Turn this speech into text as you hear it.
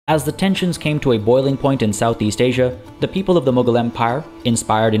As the tensions came to a boiling point in Southeast Asia, the people of the Mughal Empire,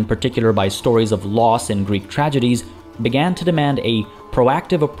 inspired in particular by stories of loss in Greek tragedies, began to demand a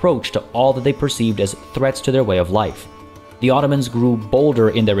proactive approach to all that they perceived as threats to their way of life. The Ottomans grew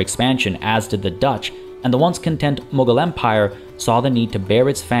bolder in their expansion, as did the Dutch, and the once content Mughal Empire saw the need to bare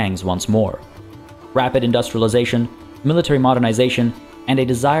its fangs once more. Rapid industrialization, military modernization, and a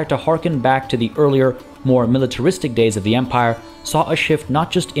desire to harken back to the earlier, more militaristic days of the empire saw a shift not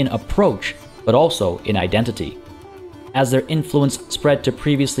just in approach, but also in identity. As their influence spread to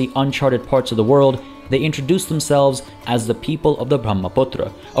previously uncharted parts of the world, they introduced themselves as the people of the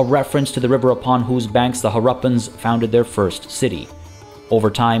Brahmaputra, a reference to the river upon whose banks the Harappans founded their first city.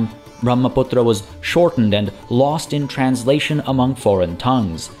 Over time, Brahmaputra was shortened and lost in translation among foreign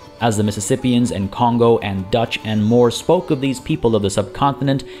tongues, as the Mississippians and Congo and Dutch and more spoke of these people of the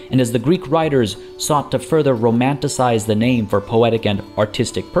subcontinent, and as the Greek writers sought to further romanticize the name for poetic and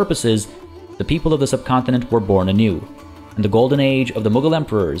artistic purposes, the people of the subcontinent were born anew, and the golden age of the Mughal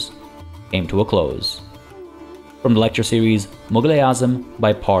emperors came to a close. From the lecture series Mughal-e-Azam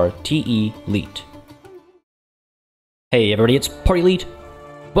by PartyElite. Hey everybody, it's PartyElite.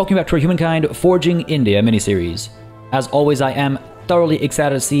 Welcome back to our Humankind Forging India miniseries. As always, I am thoroughly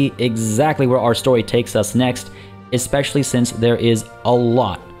excited to see exactly where our story takes us next, especially since there is a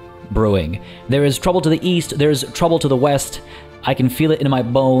lot brewing. There is trouble to the east, there's trouble to the west, I can feel it in my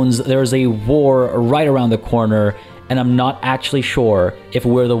bones, there's a war right around the corner, and I'm not actually sure if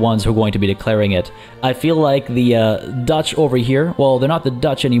we're the ones who are going to be declaring it. I feel like the Dutch over here, well, they're not the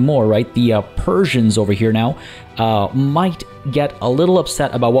Dutch anymore, right? The Persians over here now might get a little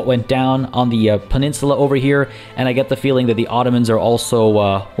upset about what went down on the peninsula over here, and I get the feeling that the Ottomans are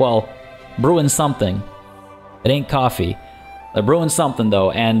also, well, brewing something. It ain't coffee. They're brewing something,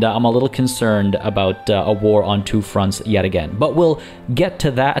 though, and I'm a little concerned about a war on two fronts yet again. But we'll get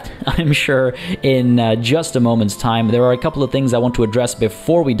to that, I'm sure, in just a moment's time. There are a couple of things I want to address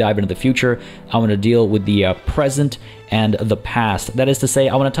before we dive into the future. I want to deal with the present and the past. That is to say,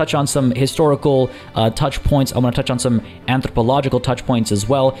 I want to touch on some historical touch points. I want to touch on some anthropological touch points as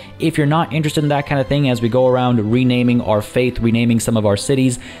well. If you're not interested in that kind of thing as we go around renaming our faith, renaming some of our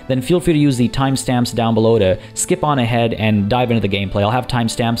cities, then feel free to use the timestamps down below to skip on ahead and dive into the gameplay. I'll have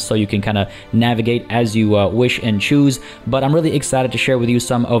timestamps so you can kind of navigate as you wish and choose, but I'm really excited to share with you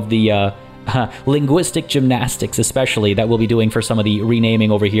some of the linguistic gymnastics, especially, that we'll be doing for some of the renaming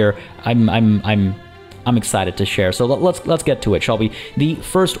over here. I'm excited to share. So let's get to it, shall we? The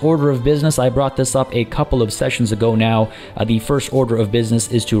first order of business, I brought this up a couple of sessions ago now. The first order of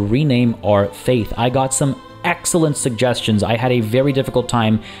business is to rename our faith. I got some excellent suggestions. I had a very difficult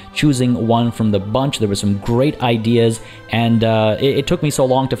time choosing one from the bunch. There were some great ideas, and it took me so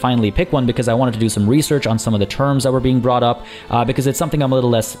long to finally pick one because I wanted to do some research on some of the terms that were being brought up, because it's something I'm a little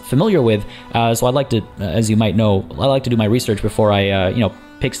less familiar with. So I'd like to, as you might know, I like to do my research before I,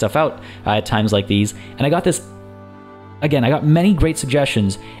 pick stuff out at times like these. And I got this, again, I got many great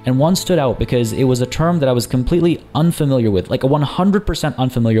suggestions, and one stood out because it was a term that I was completely unfamiliar with, like a 100%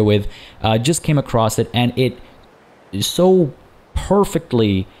 unfamiliar with. Just came across it, and it so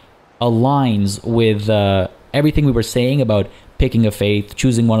perfectly aligns with everything we were saying about picking a faith,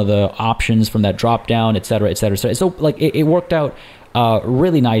 choosing one of the options from that drop down, etc., etc. So like it worked out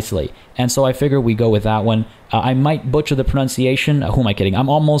really nicely, and so I figure we go with that one. I might butcher the pronunciation. Who am I kidding? I'm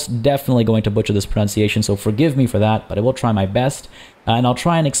almost definitely going to butcher this pronunciation, so forgive me for that, but I will try my best, and I'll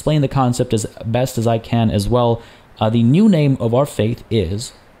try and explain the concept as best as I can as well. The new name of our faith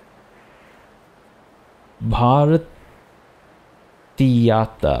is PartyElite.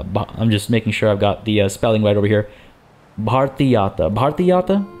 I'm just making sure I've got the spelling right over here. PartyElite.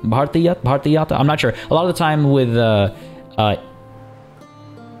 PartyElite. I'm not sure. A lot of the time with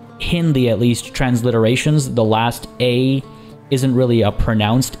Hindi, at least, transliterations, the last A isn't really a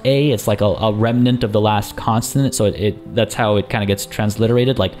pronounced A. It's like a remnant of the last consonant, so that's how it kind of gets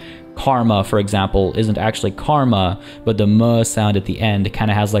transliterated. Like karma, for example, isn't actually karma, but the M sound at the end kind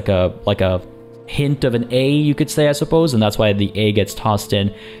of has like a hint of an A, you could say, I suppose, and that's why the A gets tossed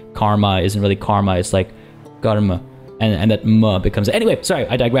in. Karma isn't really karma, it's like karma, and that M becomes... Anyway, sorry,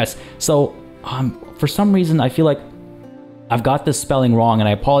 I digress. So, for some reason, I feel like I've got this spelling wrong, and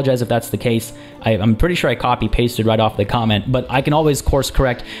I apologize if that's the case. I'm pretty sure I copy-pasted right off the comment, but I can always course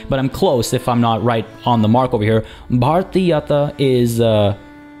correct, but I'm close if I'm not right on the mark over here. PartyElite is,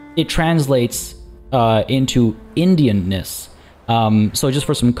 it translates into Indianness. So just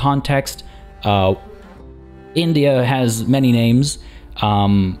for some context, India has many names.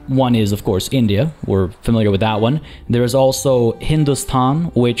 One is, of course, India. We're familiar with that one. There is also Hindustan,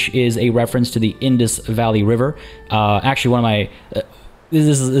 which is a reference to the Indus Valley River. Actually, one of my...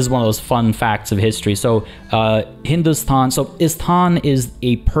 this is one of those fun facts of history. So Hindustan, so Istan is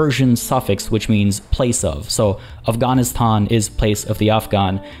a Persian suffix which means place of. So Afghanistan is place of the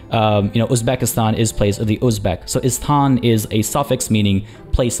Afghan. Uzbekistan is place of the Uzbek. So Istan is a suffix meaning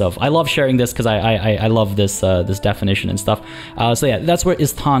place of. I love sharing this because I love this this definition and stuff. So yeah, that's where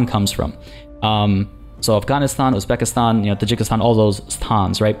Istan comes from. So Afghanistan, Uzbekistan, Tajikistan, all those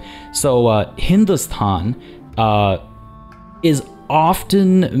stans, right? So Hindustan is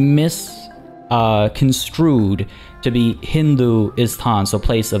often misconstrued to be Hinduistan, so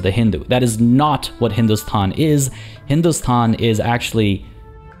place of the Hindu. That is not what Hindustan is. Hindustan is actually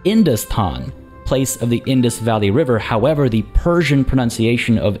Industan, place of the Indus Valley River. However, the Persian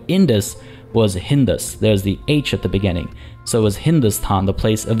pronunciation of Indus was Hindus. There's the H at the beginning. So it was Hindustan, the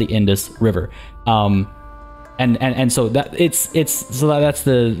place of the Indus River. And so that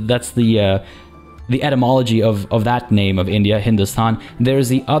that's the etymology of that name of India, Hindustan. There's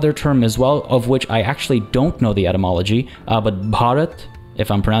the other term as well, of which I actually don't know the etymology, but Bharat,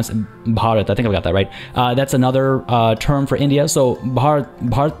 if I'm pronouncing Bharat, I think I got that right. That's another term for India. So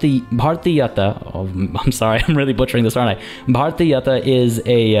Bhartiyata. Oh, I'm sorry, I'm really butchering this, aren't I? Bhartiyata is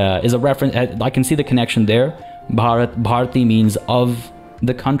a reference. I can see the connection there. Bharti means of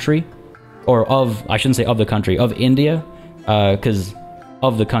the country, or of, I shouldn't say of the country, of India, because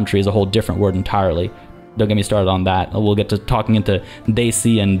of the country is a whole different word entirely. Don't get me started on that. We'll get to talking into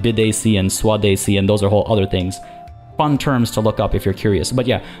Desi and Bidesi and Swadesi, and those are whole other things. Fun terms to look up if you're curious. But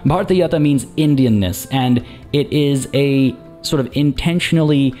yeah, Bhartiyata means Indianness, and it is a sort of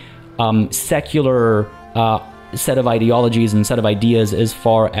intentionally secular set of ideologies and set of ideas as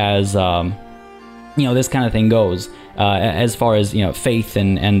far as this kind of thing goes, as far as faith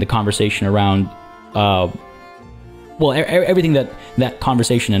and the conversation around everything that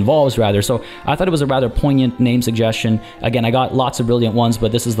conversation involves, rather. So I thought it was a rather poignant name suggestion. Again, I got lots of brilliant ones,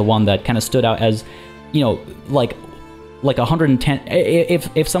 but this is the one that kind of stood out as, like 110.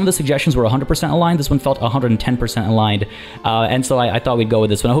 If some of the suggestions were 100% aligned, this one felt 110% aligned. And so I thought we'd go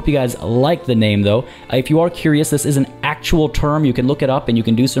with this one. I hope you guys like the name, though. If you are curious, this is an actual term. You can look it up and you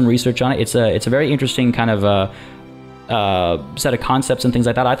can do some research on it. It's a very interesting kind of set of concepts and things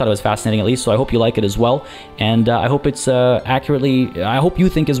like that. I thought it was fascinating, at least, so I hope you like it as well. And I hope it's I hope you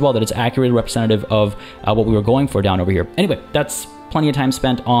think as well that it's accurately representative of what we were going for down over here. Anyway, that's plenty of time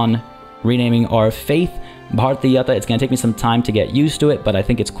spent on renaming our faith Bhartiyata. It's going to take me some time to get used to it, but I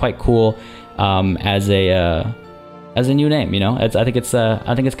think it's quite cool as a new name. I think it's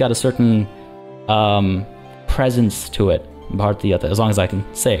got a certain presence to it. Bhartiyata, as long as I can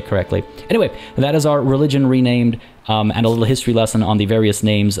say it correctly. Anyway, that is our religion renamed, and a little history lesson on the various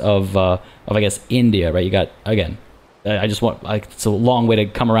names of I guess India. Right? You got, again, it's a long way to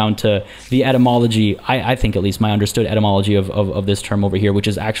come around to the etymology. I think, at least, my understood etymology of this term over here, which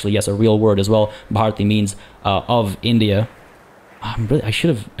is actually, yes, a real word as well. Bharti means of India. I should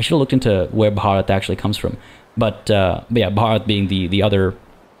have looked into where Bharat actually comes from, but yeah, Bharat being the other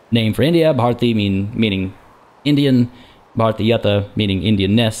name for India, Bharti meaning Indian, Bhartiyata meaning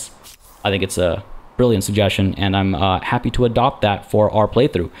Indianness. I think it's a brilliant suggestion, and I'm happy to adopt that for our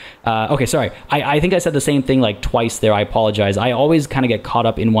playthrough. Okay, sorry. I think I said the same thing like twice there. I apologize. I always kind of get caught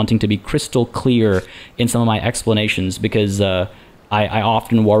up in wanting to be crystal clear in some of my explanations because I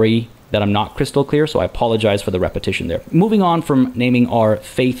often worry that I'm not crystal clear, so I apologize for the repetition there. Moving on from naming our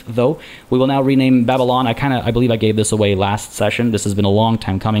faith, though, we will now rename Babylon. I believe I gave this away last session. This has been a long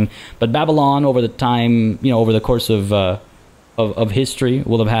time coming, but Babylon, over the time, over the course of history,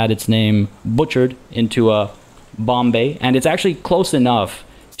 will have had its name butchered into Bombay, and it's actually close enough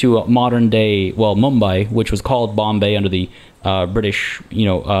to modern day, Mumbai, which was called Bombay under the British,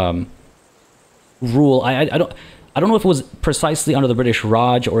 rule. I don't know if it was precisely under the British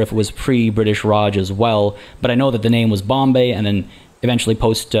Raj or if it was pre-British Raj as well, but I know that the name was Bombay, and then eventually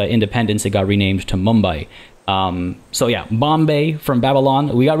post-independence it got renamed to Mumbai. So yeah, Bombay from Babylon.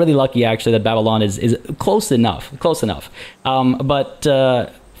 We got really lucky, actually, that Babylon is close enough. But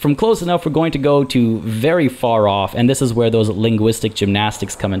from close enough, we're going to go to very far off, and this is where those linguistic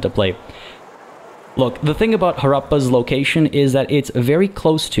gymnastics come into play. Look, the thing about Harappa's location is that it's very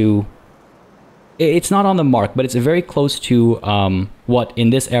close to... It's not on the mark, but it's very close to what in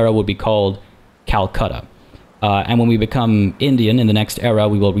this era would be called Calcutta. And when we become Indian in the next era,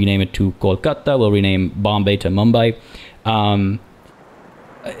 we will rename it to Kolkata. We'll rename Bombay to Mumbai. And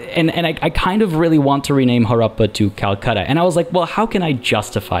I kind of really want to rename Harappa to Calcutta. And I was like, well, how can I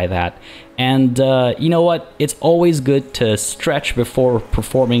justify that? And you know what? It's always good to stretch before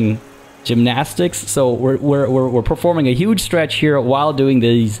performing gymnastics. So we're performing a huge stretch here while doing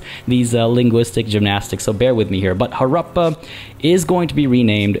these linguistic gymnastics. So bear with me here. But Harappa is going to be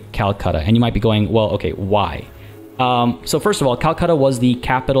renamed Calcutta, and you might be going, well, okay, why? So first of all, Calcutta was the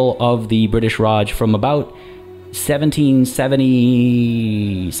capital of the British Raj from about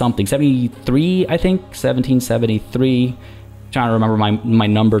 1770 something, 73, I think, 1773. Trying to remember my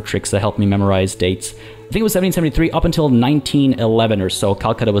number tricks that help me memorize dates. I think it was 1773 up until 1911 or so.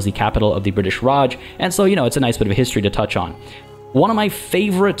 Calcutta was the capital of the British Raj, and so, you know, it's a nice bit of a history to touch on. One of my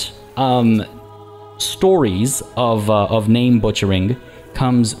favorite stories of name butchering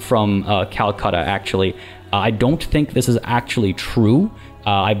comes from Calcutta, actually. I don't think this is actually true.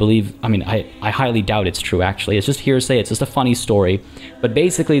 I highly doubt it's true, actually. It's just hearsay. It's just a funny story. But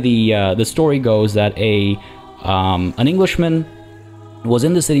basically, the story goes that an Englishman was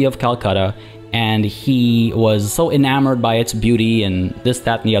in the city of Calcutta, and he was so enamored by its beauty and this,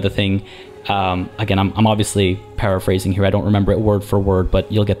 that, and the other thing. Again, I'm obviously paraphrasing here. I don't remember it word for word, but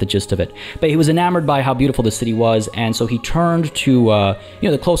you'll get the gist of it. But he was enamored by how beautiful the city was, and so he turned to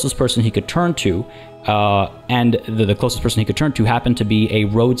the closest person he could turn to, and the closest person he could turn to happened to be a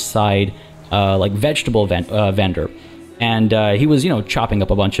roadside like vegetable vendor. And he was, chopping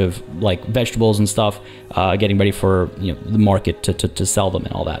up a bunch of like vegetables and stuff, getting ready for the market to sell them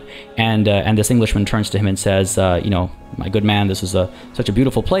and all that. And this Englishman turns to him and says, my good man, this is such a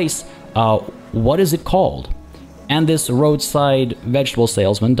beautiful place. What is it called? And this roadside vegetable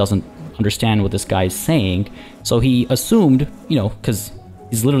salesman doesn't understand what this guy's saying, so he assumed, because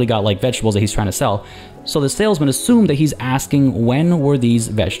he's literally got like vegetables that he's trying to sell. So the salesman assumed that he's asking when were these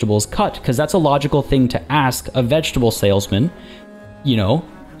vegetables cut, because that's a logical thing to ask a vegetable salesman.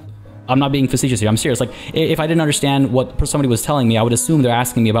 I'm not being facetious here, I'm serious. Like, if I didn't understand what somebody was telling me, I would assume they're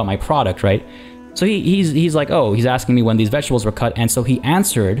asking me about my product, right? So he's like, oh, he's asking me when these vegetables were cut, and so he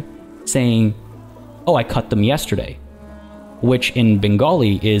answered saying, oh, I cut them yesterday, which in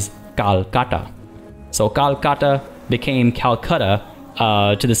Bengali is Calcutta. So Calcutta became Calcutta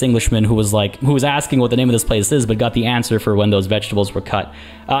to this Englishman who was asking what the name of this place is, but got the answer for when those vegetables were cut.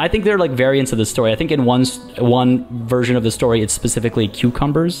 I think they're like variants of the story. I think in one version of the story, it's specifically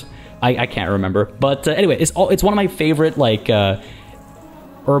cucumbers. I can't remember, but anyway, it's one of my favorite like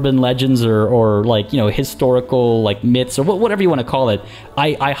urban legends or like historical like myths or whatever you want to call it.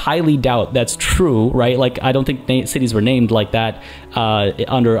 I highly doubt that's true, right? Like, I don't think cities were named like that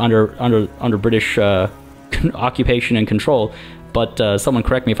under British occupation and control. But someone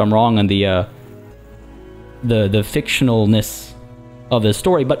correct me if I'm wrong on the fictionalness of the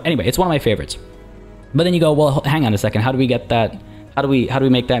story. But anyway, it's one of my favorites. But then you go, well, hang on a second. How do we get that? How do we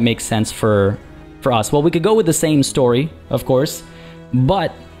make that make sense for us? Well, we could go with the same story, of course,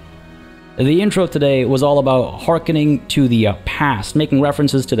 but the intro today was all about hearkening to the past, making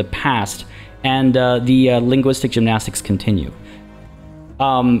references to the past, and the linguistic gymnastics continue.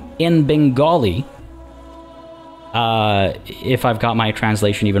 In Bengali, if I've got my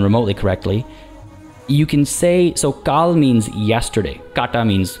translation even remotely correctly, you can say, so kal means yesterday, kata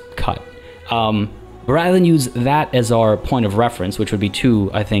means cut. Rather than use that as our point of reference, which would be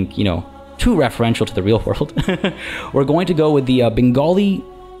too referential to the real world, we're going to go with the Bengali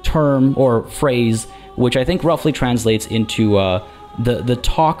term or phrase, which I think roughly translates into the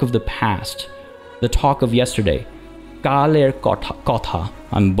talk of the past, the talk of yesterday. Kaler kotha.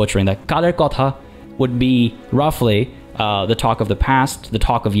 I'm butchering that. Kaler kotha would be roughly the talk of the past, the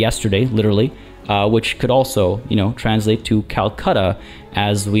talk of yesterday, literally, which could also, translate to Calcutta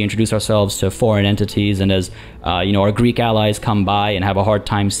as we introduce ourselves to foreign entities and as, our Greek allies come by and have a hard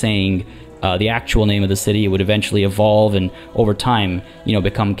time saying the actual name of the city. It would eventually evolve and over time,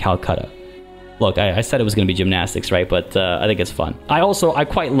 become Calcutta. Look, I said it was going to be gymnastics, right? But I think it's fun. I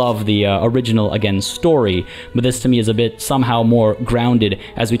quite love the original, again, story, but this to me is a bit somehow more grounded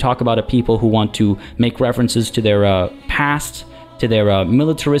as we talk about a people who want to make references to their past, to their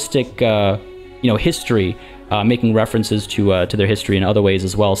militaristic, history, making references to their history in other ways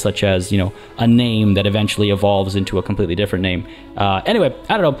as well, such as, a name that eventually evolves into a completely different name. Anyway,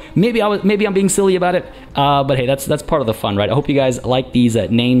 I don't know. Maybe I'm being silly about it, but hey, that's part of the fun, right? I hope you guys like these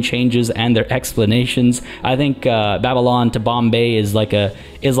name changes and their explanations. I think Babylon to Bombay is like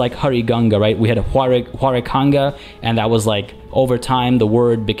Hariganga, right? We had Huarekanga, and that was like over time the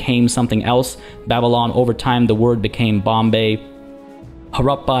word became something else. Babylon, over time the word became Bombay.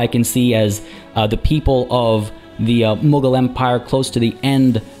 Harappa I can see as the people of the Mughal Empire close to the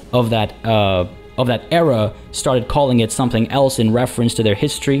end of that era started calling it something else in reference to their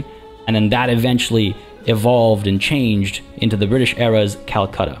history, and then that eventually evolved and changed into the British era's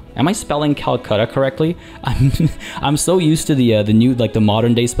Calcutta. Am I spelling Calcutta correctly? I'm so used to the new, like the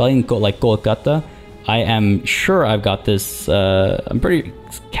modern day spelling, like Kolkata. I am sure I've got this. I'm pretty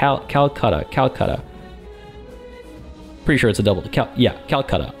Calcutta. Pretty sure it's a double. Yeah,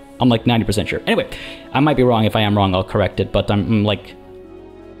 Calcutta. I'm like 90% sure. Anyway, I might be wrong. If I am wrong, I'll correct it. But I'm like,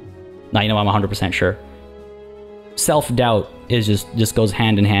 now you know I'm 100% sure. Self-doubt is just goes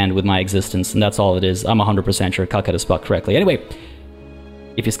hand in hand with my existence, and that's all it is. I'm 100% sure Calcutta is spelled correctly. Anyway,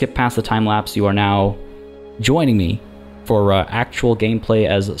 if you skip past the time lapse, you are now joining me for actual gameplay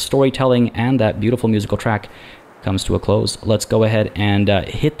as storytelling and that beautiful musical track comes to a close. Let's go ahead and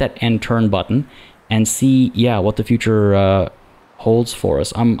hit that end turn button and see, yeah, what the future holds for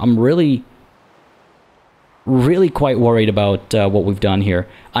us. I'm really quite worried about what we've done here.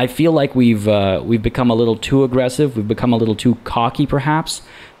 I feel like we've become a little too aggressive. We've become a little too cocky, perhaps.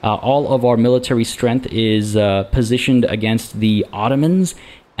 All of our military strength is positioned against the Ottomans,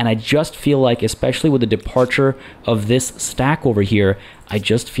 and I just feel like, especially with the departure of this stack over here, I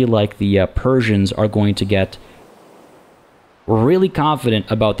just feel like the Persians are going to get really confident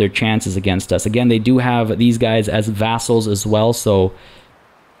about their chances against us. Again, they do have these guys as vassals as well, so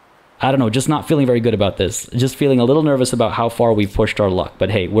I don't know, just not feeling very good about this. Just feeling a little nervous about how far we've pushed our luck.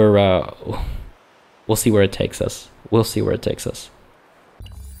 But hey, we'll see where it takes us. We'll see where it takes us.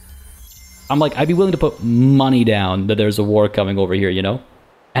 I'm like, I'd be willing to put money down that there's a war coming over here, you know?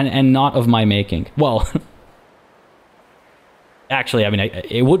 And not of my making. Well, actually, I mean,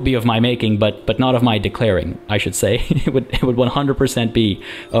 it would be of my making, but not of my declaring, I should say. It would 100% be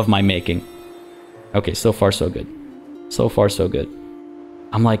of my making. Okay, so far so good. So far so good.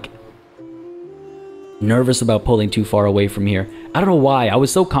 I'm like nervous about pulling too far away from here. I don't know why. I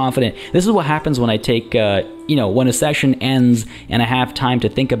was so confident. This is what happens when I take, you know, when a session ends and I have time to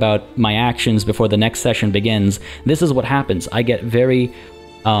think about my actions before the next session begins. This is what happens. I get very,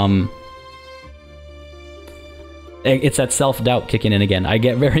 it's that self-doubt kicking in again. I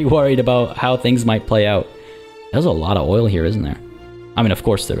get very worried about how things might play out. There's a lot of oil here, isn't there? I mean, of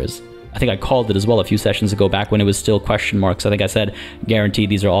course there is. I think I called it as well a few sessions ago, back when it was still question marks. I think I said, guaranteed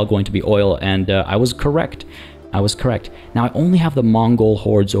these are all going to be oil, and I was correct. I was correct. Now, I only have the Mongol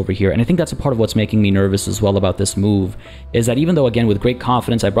hordes over here, and I think that's a part of what's making me nervous as well about this move, is that even though, again, with great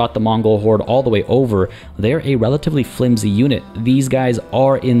confidence, I brought the Mongol horde all the way over, they're a relatively flimsy unit. These guys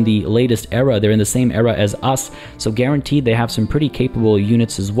are in the latest era. They're in the same era as us, so guaranteed they have some pretty capable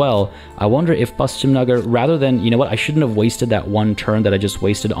units as well. I wonder if Pastimnagar, rather than, you know what, I shouldn't have wasted that one turn that I just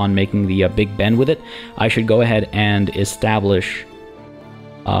wasted on making the Big Ben with it. I should go ahead and establish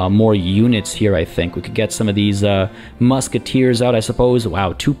more units here. I think we could get some of these musketeers out, I suppose.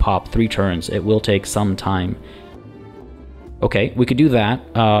 Wow, 2 pop, 3 turns. It will take some time. Okay, we could do that.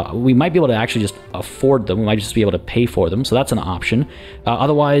 We might be able to actually just afford them. We might just be able to pay for them, so that's an option.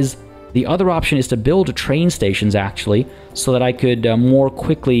 Otherwise, the other option is to build train stations, actually, so that I could more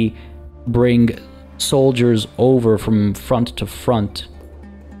quickly bring soldiers over from front to front,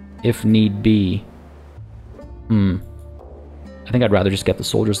 if need be. I think I'd rather just get the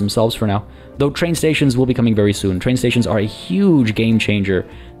soldiers themselves for now. Though train stations will be coming very soon. Train stations are a huge game changer.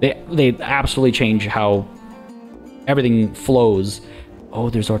 They absolutely change how everything flows. Oh,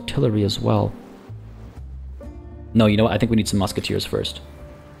 there's artillery as well. No, you know what? I think we need some musketeers first.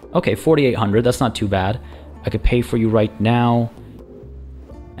 Okay, 4,800. That's not too bad. I could pay for you right now.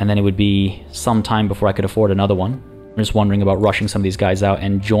 And then it would be some time before I could afford another one. I'm just wondering about rushing some of these guys out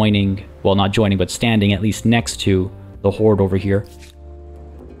and joining, well, not joining, but standing at least next to the horde over here.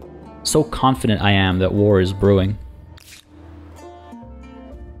 So confident I am that war is brewing.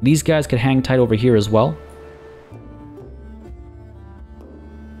 These guys could hang tight over here as well.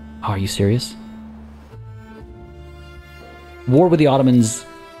 Oh, are you serious? War with the Ottomans,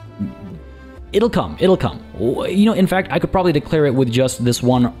 it'll come, it'll come. You know, in fact, I could probably declare it with just this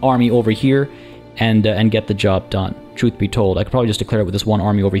one army over here and get the job done. Truth be told, I could probably just declare it with this one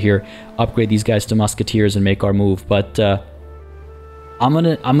army over here, upgrade these guys to musketeers, and make our move. But I'm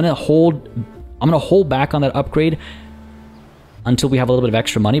gonna hold back on that upgrade until we have a little bit of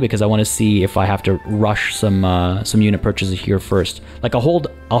extra money, because I want to see if I have to rush some unit purchases here first. Like I'll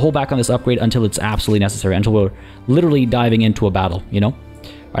hold back on this upgrade until it's absolutely necessary, until we're literally diving into a battle. You know.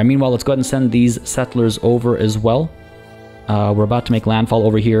 All right. Meanwhile, let's go ahead and send these settlers over as well. We're about to make landfall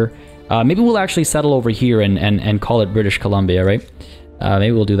over here. Maybe we'll actually settle over here and call it British Columbia, right?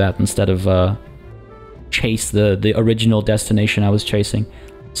 Maybe we'll do that instead of chase the original destination I was chasing.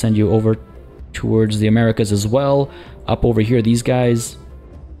 Send you over towards the Americas as well. Up over here, these guys.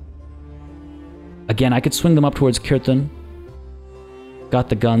 Again, I could swing them up towards Kirtan. Got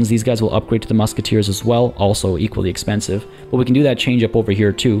the guns. These guys will upgrade to the musketeers as well. Also equally expensive. But we can do that change up over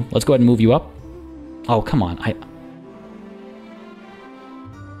here too. Let's go ahead and move you up. Oh, come on.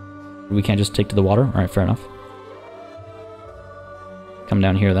 We can't just take to the water? Alright, fair enough. Come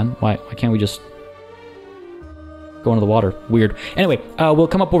down here then. Why can't we just go into the water? Weird. Anyway, we'll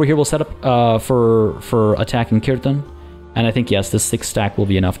come up over here. We'll set up for attacking Kirtan. And I think, yes, this 6 stack will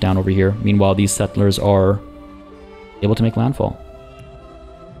be enough down over here. Meanwhile, these settlers are able to make landfall.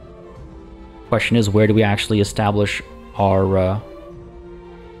 Question is, where do we actually establish our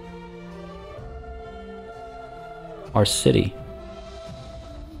city?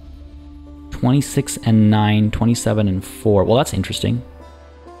 26 and 9, 27 and 4. Well, that's interesting.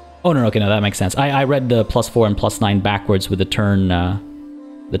 Oh, no, okay, no, that makes sense. I read the +4 and +9 backwards with the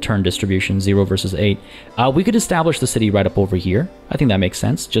turn distribution, 0 versus 8. We could establish the city right up over here. I think that makes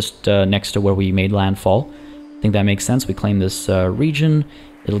sense, just next to where we made landfall. I think that makes sense. We claim this region.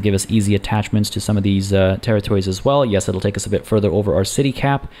 It'll give us easy attachments to some of these territories as well. Yes, it'll take us a bit further over our city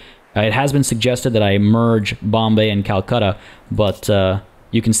cap. It has been suggested that I merge Bombay and Calcutta, but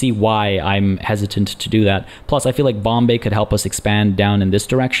you can see why I'm hesitant to do that. Plus, I feel like Bombay could help us expand down in this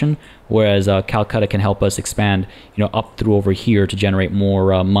direction, whereas Calcutta can help us expand, you know, up through over here to generate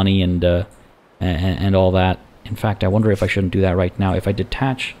more money and all that. In fact, I wonder if I shouldn't do that right now. If I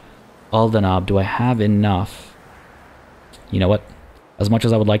detach Aldanab, do I have enough? You know what? As much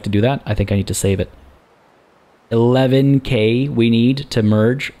as I would like to do that, I think I need to save it. 11k we need to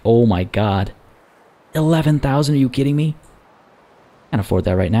merge. Oh my god. 11,000, are you kidding me? Can't afford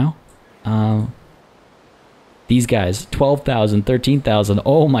that right now. These guys, 12,000, 13,000.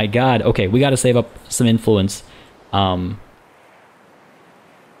 Oh my god. Okay, we got to save up some influence. We're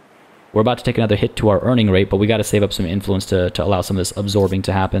about to take another hit to our earning rate, but we got to save up some influence to allow some of this absorbing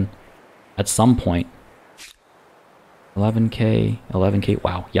to happen at some point. 11k, 11k.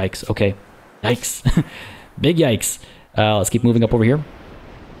 Wow, yikes. Okay, yikes. Big yikes. Let's keep moving up over here.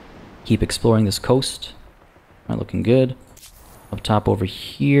 Keep exploring this coast. All right, looking good. Up top over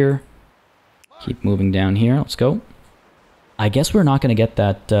here. Keep moving down here. Let's go. I guess we're not going to get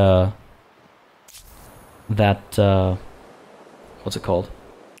that, what's it called?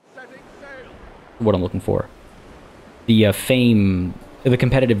 What I'm looking for. The fame, the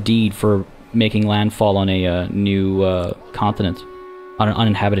competitive deed for making landfall on a new continent. On an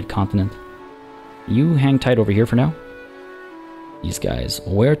uninhabited continent. You hang tight over here for now. These guys,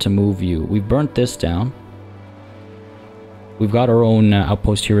 where to move you? We've burnt this down. We've got our own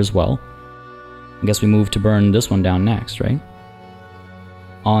outpost here as well. I guess we move to burn this one down next, right?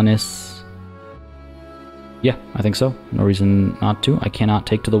 Honest. Yeah, I think so. No reason not to. I cannot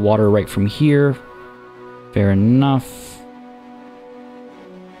take to the water right from here. Fair enough.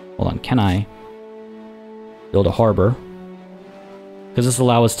 Hold on, can I build a harbor? Because this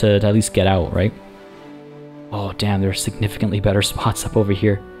allows us to at least get out, right? Oh, damn, there are significantly better spots up over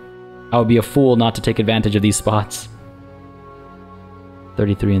here. I would be a fool not to take advantage of these spots.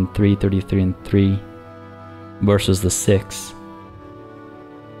 33 and 3, 33 and 3 versus the 6.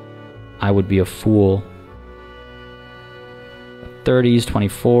 I would be a fool. 30s,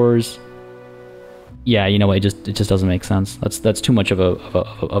 24s. Yeah, you know what? It just doesn't make sense. That's too much of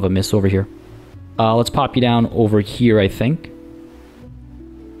a miss over here. Let's pop you down over here, I think.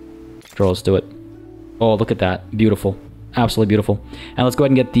 Sure, let's do it. Oh, look at that. Beautiful. Absolutely beautiful. And let's go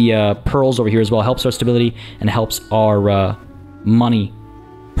ahead and get the pearls over here as well. Helps our stability and helps our money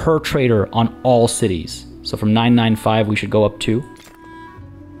per trader on all cities. So from 995, we should go up to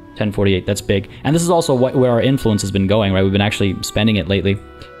 1048. That's big. And this is also where our influence has been going, right? We've been actually spending it lately.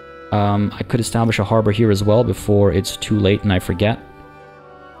 I could establish a harbor here as well before it's too late and I forget.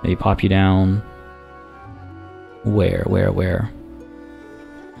 Maybe pop you down. Where?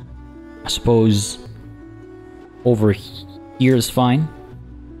 I suppose over here is fine.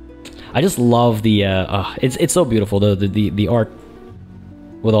 I just love the it's so beautiful. The art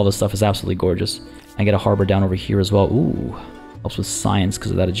with all this stuff is absolutely gorgeous. I get a harbor down over here as well. Ooh, helps with science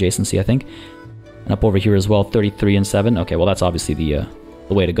because of that adjacency, I think. And up over here as well, 33 and 7. Okay, well that's obviously the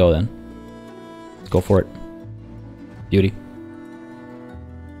way to go then. Let's go for it. Beauty.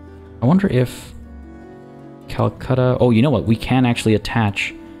 I wonder if Calcutta... Oh, you know what? We can actually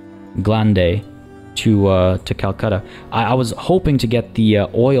attach Glande to Calcutta. I was hoping to get the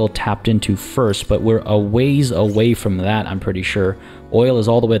oil tapped into first, but we're a ways away from that, I'm pretty sure. Oil is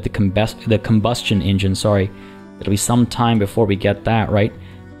all the way at the combustion engine, sorry. It'll be some time before we get that, right?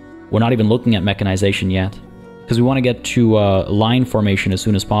 We're not even looking at mechanization yet. Because we want to get to line formation as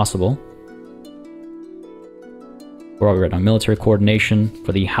soon as possible. Where are we right now? Military coordination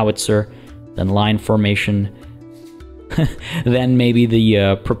for the howitzer. Then line formation. then maybe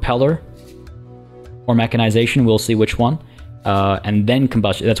the propeller or mechanization. We'll see which one. And then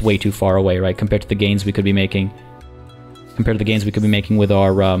combustion. That's way too far away, right? Compared to the gains we could be making. Compared to the gains we could be making with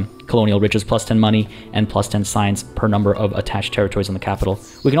our colonial riches, plus 10 money and plus 10 science per number of attached territories on the capital.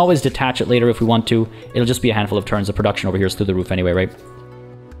 We can always detach it later if we want to. It'll just be a handful of turns. The production over here is through the roof anyway, right?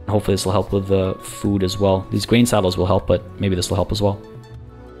 Hopefully this will help with the food as well. These grain silos will help, but maybe this will help as well.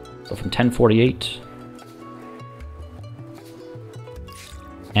 So from 1048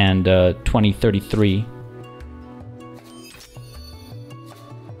 and 2033.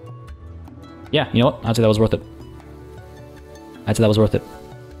 Yeah, you know what? I'd say that was worth it. I'd say that was worth it.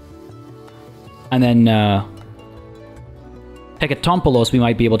 And then Hekatompolos we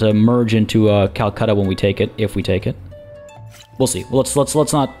might be able to merge into Calcutta when we take it, if we take it. We'll see. Well, let's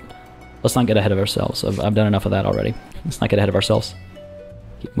not get ahead of ourselves. I've done enough of that already. Let's not get ahead of ourselves.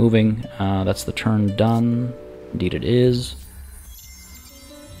 Keep moving. That's the turn done. Indeed it is.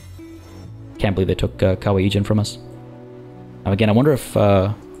 Can't believe they took Kawaijin from us. Now again, I wonder if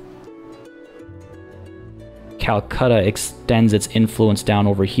Calcutta extends its influence down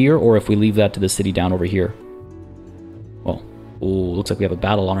over here, or if we leave that to the city down over here. Well, ooh, looks like we have a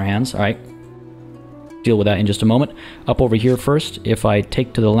battle on our hands. All right. Deal with that in just a moment. Up over here first, if I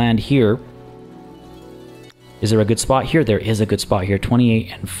take to the land here, is there a good spot here? There is a good spot here.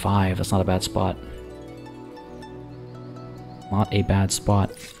 28 and 5. That's not a bad spot. Not a bad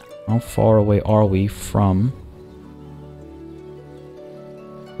spot. How far away are we from...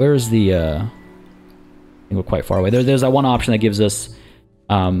 Where's the... I think we're quite far away. There's that one option that gives us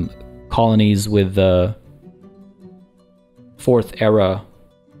colonies with fourth era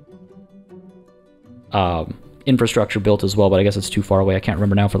infrastructure built as well, but I guess it's too far away. I can't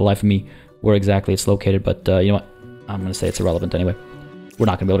remember now for the life of me where exactly it's located, but you know what? I'm going to say it's irrelevant anyway. We're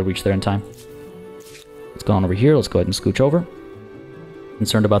not going to be able to reach there in time. What's going on over here? Let's go ahead and scooch over.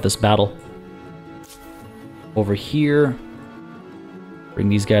 Concerned about this battle. Over here. Bring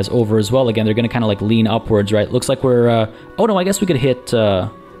these guys over as well. Again, they're going to kind of like lean upwards, right? Looks like we're... oh no, I guess we could hit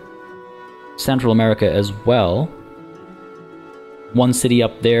Central America as well. One city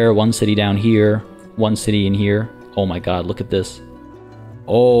up there, one city down here, one city in here. Oh my god, look at this.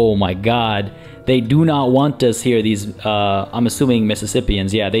 Oh my god. They do not want us here, these, I'm assuming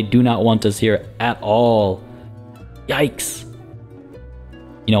Mississippians. Yeah, they do not want us here at all. Yikes.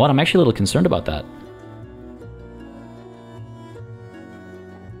 You know what? I'm actually a little concerned about that.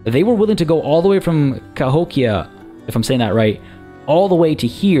 They were willing to go all the way from Cahokia, if I'm saying that right, all the way to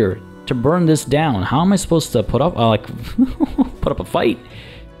here to burn this down. How am I supposed to put up, like, put up a fight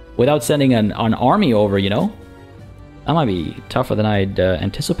without sending an army over, you know? That might be tougher than I'd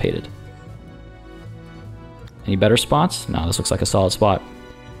anticipated. Any better spots? No, this looks like a solid spot.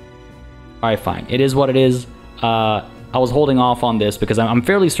 Alright, fine. It is what it is. I was holding off on this because I'm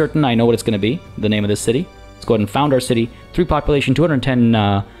fairly certain I know what it's going to be, the name of this city. Let's go ahead and found our city. 3 population,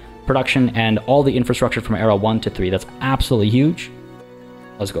 210 production, and all the infrastructure from era 1 to 3. That's absolutely huge.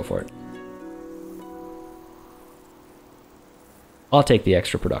 Let's go for it. I'll take the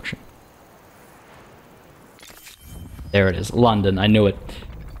extra production. There it is. London. I knew it.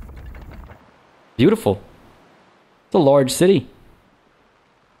 Beautiful. It's a large city.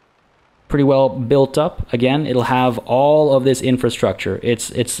 Pretty well built up. Again, it'll have all of this infrastructure.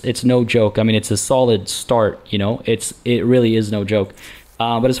 It's no joke. I mean, it's a solid start, you know. It really is no joke.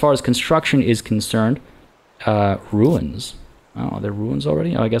 But as far as construction is concerned, ruins. Oh, they're ruins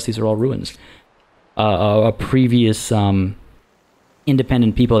already? Oh, I guess these are all ruins. A previous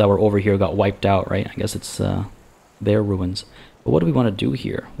independent people that were over here got wiped out, right? I guess it's their ruins. But what do we want to do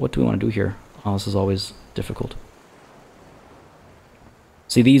here? What do we want to do here? Oh, this is always difficult.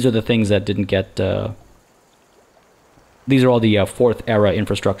 See, these are the things that didn't get... these are all the 4th era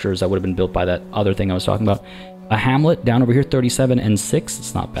infrastructures that would have been built by that other thing I was talking about. A hamlet down over here, 37 and 6.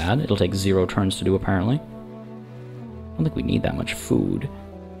 It's not bad. It'll take 0 turns to do, apparently. I don't think we need that much food.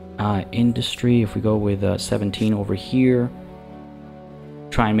 Industry, if we go with 17 over here.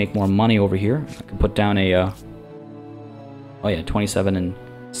 Try and make more money over here. I can put down a... oh yeah, 27 and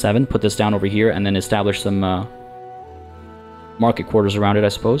 7. Put this down over here and then establish some... market quarters around it, I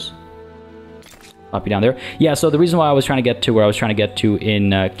suppose. Pop you down there. Yeah, so the reason why I was trying to get to where I was trying to get to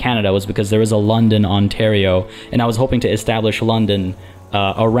in Canada was because there is a London, Ontario, and I was hoping to establish London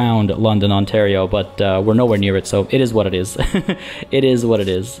around London, Ontario, but we're nowhere near it, so it is what it is. It is what it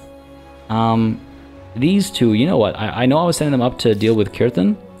is. These two, you know what? I know I was sending them up to deal with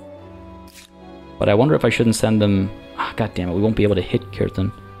Kirtan, but I wonder if I shouldn't send them... Ah, God damn it, we won't be able to hit Kirtan.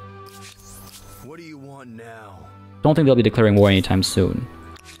 What do you want now? Don't think they'll be declaring war anytime soon.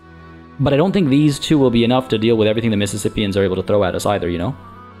 But I don't think these two will be enough to deal with everything the Mississippians are able to throw at us either, you know?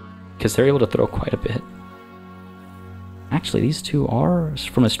 Because they're able to throw quite a bit. Actually, these two are,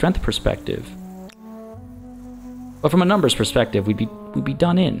 from a strength perspective. But from a numbers perspective, we'd be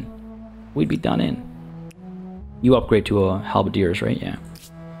done in. We'd be done in. You upgrade to a halberdiers, right? Yeah.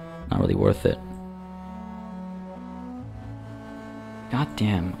 Not really worth it. God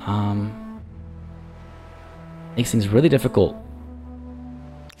damn. Makes things really difficult.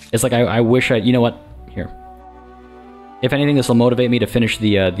 It's like I wish I... You know what? Here. If anything, this will motivate me to finish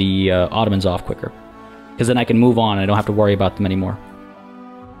the Ottomans off quicker. Because then I can move on and I don't have to worry about them anymore.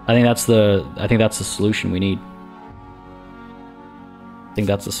 I think that's the solution we need. I think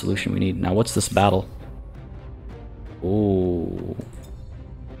that's the solution we need. Now, what's this battle? Ooh.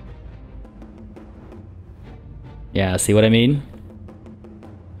 Yeah, see what I mean?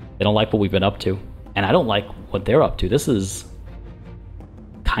 They don't like what we've been up to. And I don't like what they're up to. This is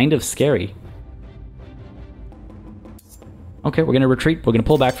kind of scary. Okay, we're gonna retreat. We're gonna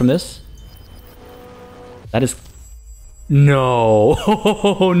pull back from this. That is... No!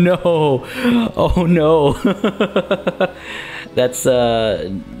 Oh no! Oh no! That's,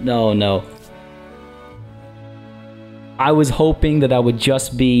 no. I was hoping that would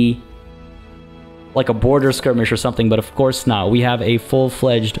just be like a border skirmish or something, but of course not. We have a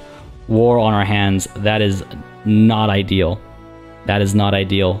full-fledged war on our hands. That is not ideal. That is not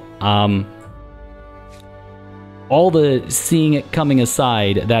ideal. All the seeing it coming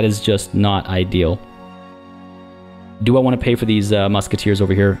aside, that is just not ideal. Do I want to pay for these musketeers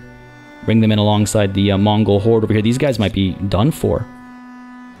over here? Bring them in alongside the Mongol horde over here. These guys might be done for.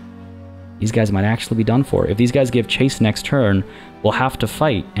 These guys might actually be done for. If these guys give chase next turn, we'll have to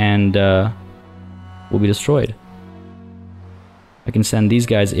fight, and we'll be destroyed. I can send these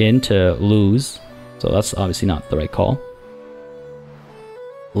guys in to lose, so that's obviously not the right call.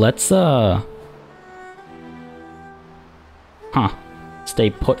 Let's, stay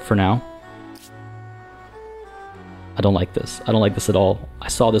put for now. I don't like this. I don't like this at all. I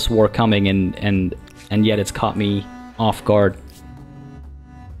saw this war coming, and yet it's caught me off guard.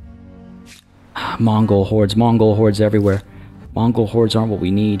 Mongol hordes everywhere. Mongol hordes aren't what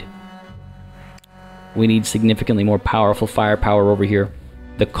we need. We need significantly more powerful firepower over here.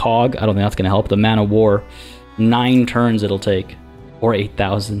 The cog, I don't think that's going to help. The man of war, 9 turns it'll take. Or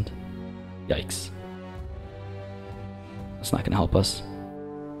 8,000. Yikes. That's not going to help us.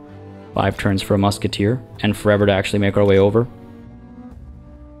 5 turns for a musketeer, and forever to actually make our way over.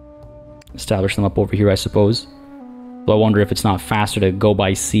 Establish them up over here, I suppose. Though I wonder if it's not faster to go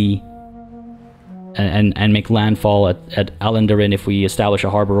by sea and make landfall at Alenderin if we establish a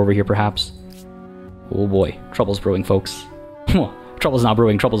harbor over here, perhaps. Oh boy, trouble's brewing, folks. Trouble's not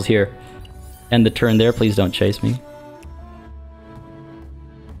brewing, trouble's here. End the turn there, please don't chase me.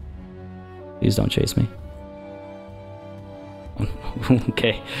 Please don't chase me.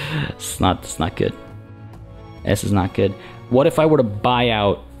 Okay, it's not good. This is not good. What if I were to buy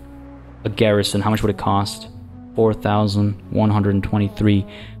out a garrison? How much would it cost? 4,123.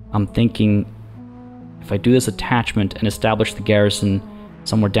 I'm thinking if I do this attachment and establish the garrison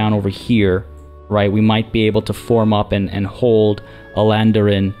somewhere down over here, right, we might be able to form up and hold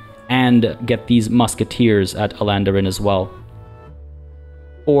Alandarin and get these musketeers at Alandarin as well.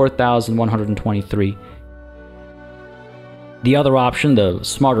 4,123. The other option, the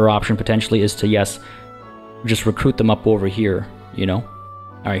smarter option potentially, is to, yes, just recruit them up over here, you know?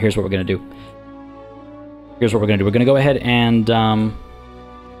 Alright, here's what we're going to do. Here's what we're going to do. We're going to go ahead and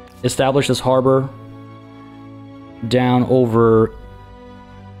establish this harbor down over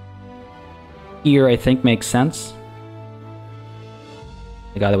here, I think makes sense.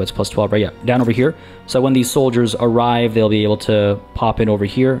 The guy that was plus 12, right? Yeah, down over here. So when these soldiers arrive, they'll be able to pop in over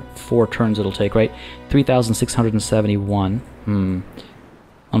here. 4 turns it'll take, right? 3,671.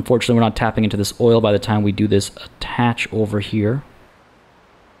 Unfortunately, we're not tapping into this oil by the time we do this attach over here.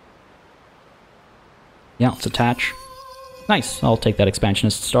 Yeah, let's attach. Nice. I'll take that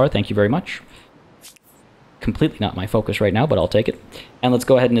expansionist star. Thank you very much. Completely not my focus right now, but I'll take it. And let's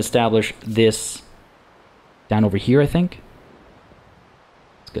go ahead and establish this down over here, I think.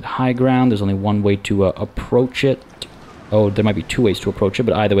 Let's get high ground. There's only one way to approach it. Oh, there might be 2 ways to approach it,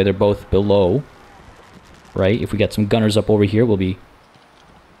 but either way, they're both below. Right? If we get some gunners up over here, we'll be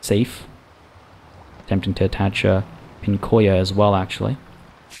safe. Attempting to attach Pinkoya as well, actually.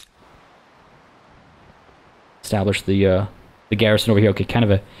 Establish the garrison over here. Okay, kind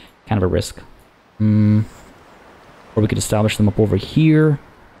of a risk. Or we could establish them up over here.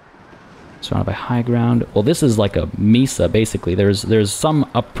 Surrounded by high ground. Well, this is like a Mesa, basically. There's some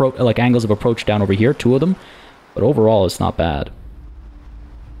like angles of approach down over here, 2 of them, but overall it's not bad.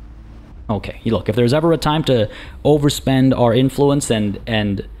 Okay, look, if there's ever a time to overspend our influence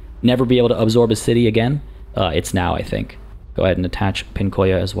and never be able to absorb a city again, it's now, I think. Go ahead and attach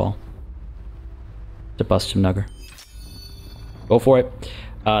Pinkoya as well to Bastimnagar. Go for it.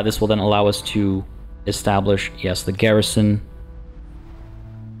 This will then allow us to establish, yes, the garrison.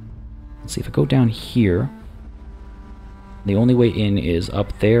 Let's see, if I go down here, the only way in is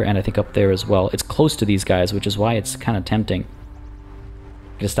up there, and I think up there as well. It's close to these guys, which is why it's kind of tempting. You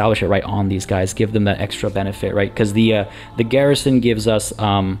can establish it right on these guys, give them that extra benefit, right? Because the garrison gives us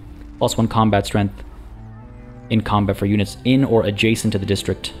 +1 combat strength in combat for units in or adjacent to the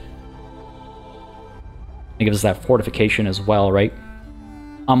district. It gives us that fortification as well, right?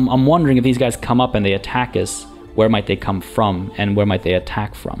 I'm wondering if these guys come up and they attack us, where might they come from, and where might they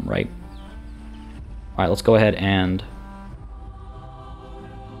attack from, right? Alright, let's go ahead and...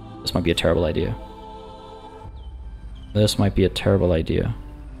 This might be a terrible idea. This might be a terrible idea.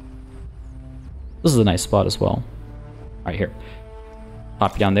 This is a nice spot as well. Alright, here.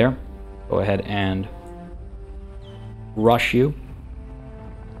 Pop you down there. Go ahead and rush you.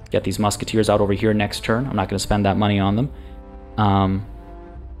 Get these musketeers out over here next turn. I'm not going to spend that money on them.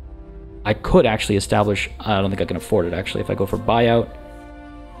 I could actually establish... I don't think I can afford it, actually, if I go for buyout.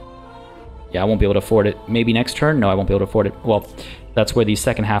 Yeah, I won't be able to afford it. Maybe next turn? No, I won't be able to afford it. Well, that's where the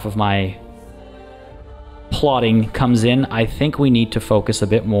second half of my plotting comes in. I think we need to focus a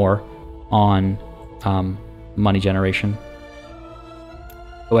bit more on money generation.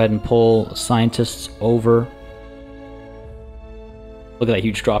 Go ahead and pull scientists over. Look at that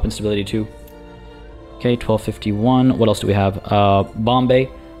huge drop in stability too. Okay, 1251. What else do we have? Bombay.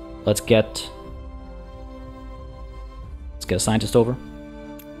 Let's get a scientist over.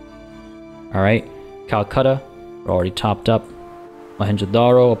 Alright. Calcutta. We're already topped up.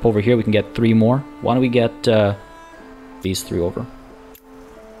 Mohenjo-daro. Up over here we can get 3 more. Why don't we get these 3 over?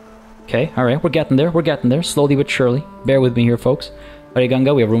 Okay, alright. We're getting there. We're getting there. Slowly but surely. Bear with me here, folks.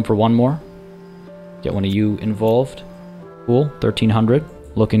 Ganga, we have room for 1 more. Get one of you involved. Cool. 1300.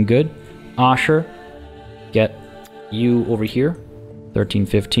 Looking good. Asher. Get you over here.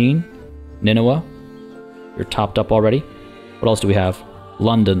 1315. Nineveh. You're topped up already. What else do we have?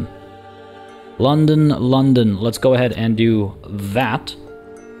 London. London. Let's go ahead and do that.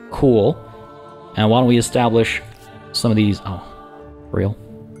 Cool. And why don't we establish some of these... Oh, for real?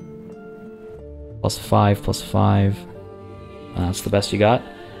 +5, +5. That's the best you got?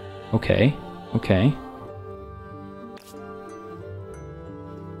 Okay. Okay.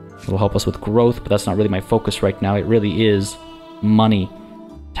 It'll help us with growth, but that's not really my focus right now. It really is money.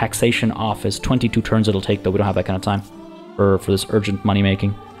 Taxation office. 22 turns it'll take, though. We don't have that kind of time for this urgent money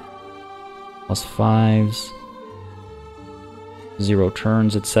making. +5s. 0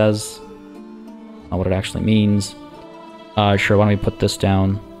 turns, it says. Not what it actually means. Sure, why don't we put this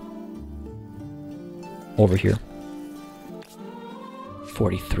down over here.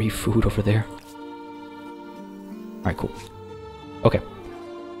 43 food over there. Alright, cool. Okay.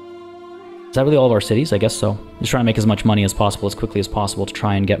 Is that really all of our cities? I guess so. Just trying to make as much money as possible, as quickly as possible, to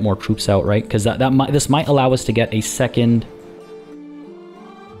try and get more troops out, right? Because this might allow us to get a second...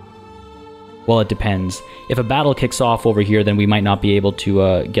 Well, it depends. If a battle kicks off over here, then we might not be able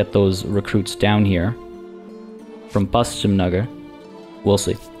to get those recruits down here. From Bastimnagar. We'll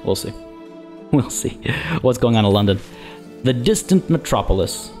see. We'll see. We'll see. What's going on in London? The distant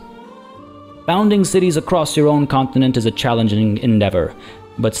metropolis. Founding cities across your own continent is a challenging endeavor,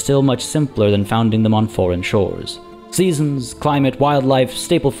 but still much simpler than founding them on foreign shores. Seasons, climate, wildlife,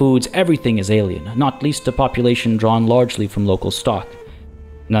 staple foods, everything is alien, not least a population drawn largely from local stock.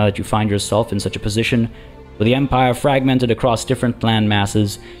 Now that you find yourself in such a position, with the empire fragmented across different land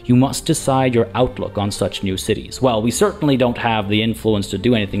masses, you must decide your outlook on such new cities. Well, we certainly don't have the influence to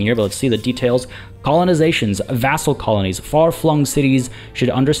do anything here, but let's see the details. Colonizations, vassal colonies, far-flung cities should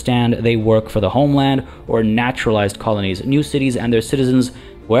understand they work for the homeland, or naturalized colonies. New cities and their citizens,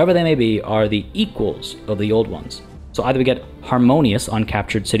 wherever they may be, are the equals of the old ones. So either we get harmonious on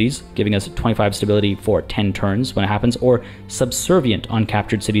captured cities, giving us 25 stability for 10 turns when it happens, or subservient on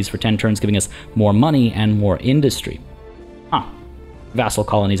captured cities for 10 turns, giving us more money and more industry. Vassal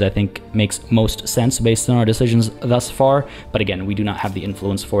colonies, I think, makes most sense based on our decisions thus far, but again, we do not have the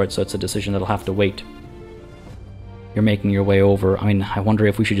influence for it, so it's a decision that'll have to wait. You're making your way over. I mean, I wonder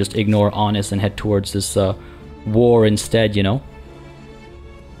if we should just ignore Honest and head towards this war instead, you know?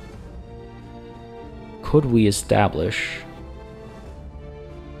 Could we establish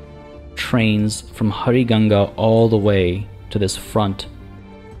trains from Hariganga all the way to this front?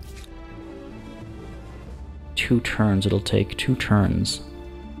 2 turns, it'll take 2 turns.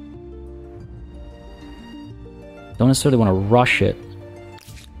 Don't necessarily want to rush it.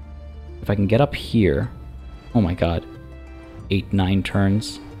 If I can get up here... Oh my god. 8, 9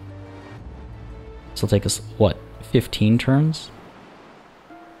 turns. This will take us, what, 15 turns?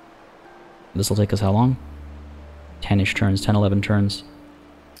 This will take us how long? 10-ish turns, 10, 11 turns.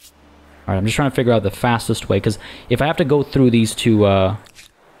 Alright, I'm just trying to figure out the fastest way, because if I have to go through these two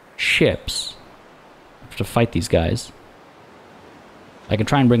ships, I have to fight these guys. I can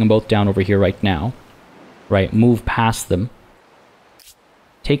try and bring them both down over here right now. Right, move past them.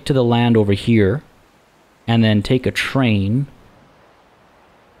 Take to the land over here, and then take a train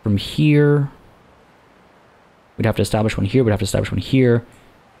from here. We'd have to establish one here, we'd have to establish one here,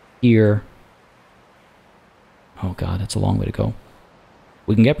 here. Oh god, that's a long way to go.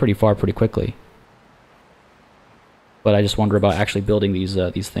 We can get pretty far pretty quickly. But I just wonder about actually building these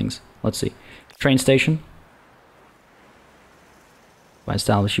things. Let's see. Train station. If I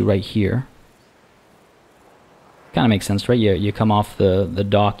establish you right here. Kind of makes sense, right? You come off the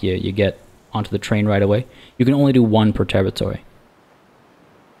dock, you get onto the train right away. You can only do one per territory.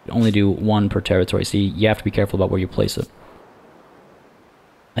 You can only do one per territory, so you have to be careful about where you place it.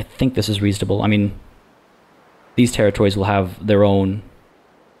 I think this is reasonable. I mean, these territories will have their own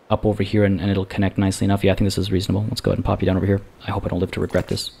up over here, and it'll connect nicely enough. Yeah, I think this is reasonable. Let's go ahead and pop you down over here. I hope I don't live to regret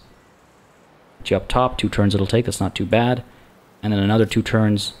this. Put you up top, 2 turns it'll take, that's not too bad. And then another 2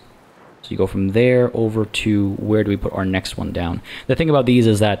 turns. So you go from there over to where do we put our next one down. The thing about these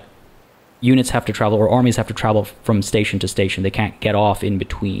is that units have to travel, or armies have to travel from station to station. They can't get off in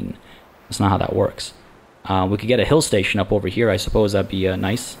between. That's not how that works. We could get a hill station up over here. I suppose that'd be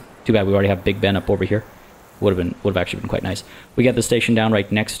nice. Too bad we already have Big Ben up over here. Would have actually been quite nice. We get the station down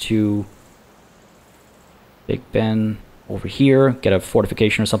right next to Big Ben over here. Get a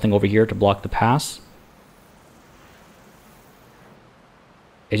fortification or something over here to block the pass.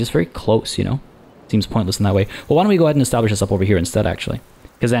 It's just very close, you know? Seems pointless in that way. Well, why don't we go ahead and establish this up over here instead, actually?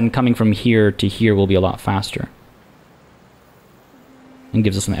 Because then coming from here to here will be a lot faster. And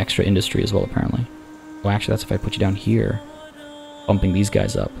gives us some extra industry as well, apparently. Oh, actually, that's if I put you down here. Bumping these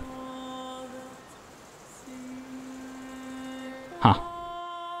guys up. Huh.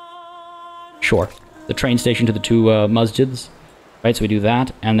 Sure. The train station to the 2 masjids. Right, so we do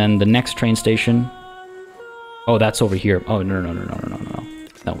that. And then the next train station... Oh, that's over here. Oh, no.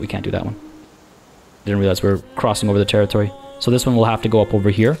 No, we can't do that one. Didn't realize we were crossing over the territory. So this one will have to go up over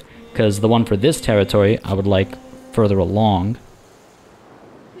here, because the one for this territory I would like further along.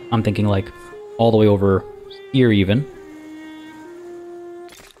 I'm thinking like all the way over here even.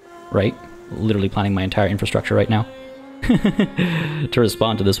 Right? Literally planning my entire infrastructure right now to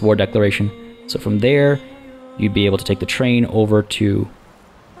respond to this war declaration. So from there, you'd be able to take the train over to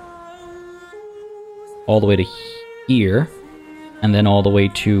all the way to here. And then all the way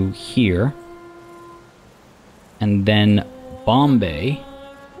to here. And then Bombay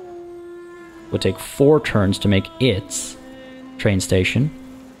would take 4 turns to make its train station.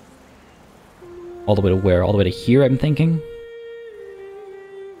 All the way to where? All the way to here, I'm thinking?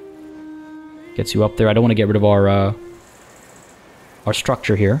 Gets you up there. I don't want to get rid of our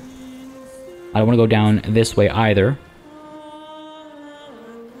structure here. I don't want to go down this way either.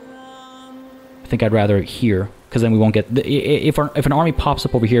 I think I'd rather here. Because then we won't get... If an army pops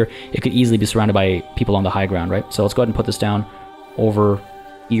up over here, it could easily be surrounded by people on the high ground, right? So let's go ahead and put this down over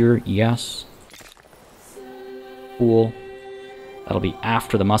here. Yes. Cool. That'll be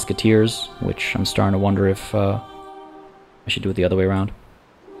after the musketeers, which I'm starting to wonder if I should do it the other way around.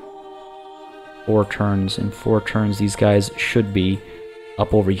 4 turns. In 4 turns, these guys should be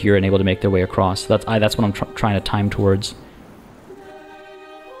up over here and able to make their way across. That's what I'm trying to time towards.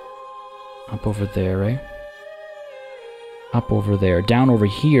 Up over there, right? Up over there. Down over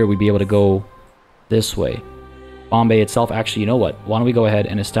here, we'd be able to go this way. Bombay itself, actually, you know what? Why don't we go ahead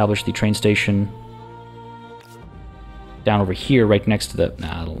and establish the train station down over here, right next to the...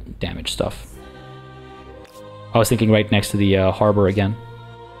 Nah, it'll damage stuff. I was thinking right next to the harbor again.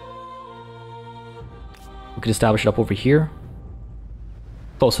 We could establish it up over here.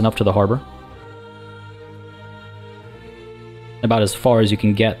 Close enough to the harbor. About as far as you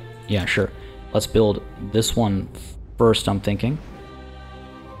can get. Yeah, sure. Let's build this one first, I'm thinking.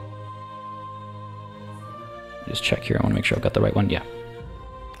 Just check here. I want to make sure I've got the right one. Yeah.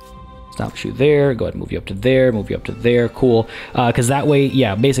 Establish you there. Go ahead and move you up to there. Move you up to there. Cool. Because that way,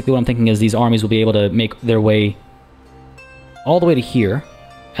 yeah, basically what I'm thinking is these armies will be able to make their way all the way to here.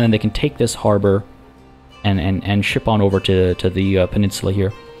 And then they can take this harbor and ship on over to the peninsula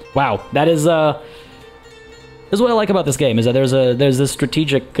here. Wow. That is... This is what I like about this game, is that there's this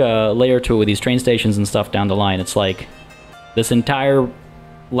strategic layer to it with these train stations and stuff down the line. It's like this entire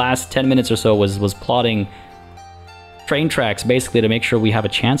last 10 minutes or so was plotting train tracks, basically, to make sure we have a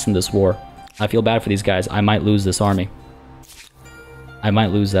chance in this war. I feel bad for these guys. I might lose this army. I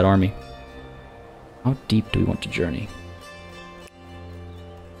might lose that army. How deep do we want to journey?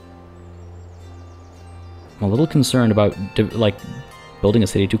 I'm a little concerned about, like, building a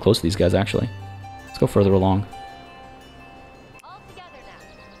city too close to these guys, actually. Let's go further along.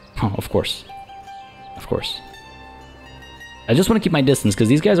 Oh, of course. Of course. I just want to keep my distance, because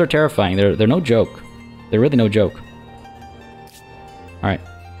these guys are terrifying. They're no joke. They're really no joke. Alright.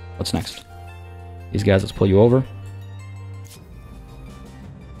 What's next? These guys, let's pull you over.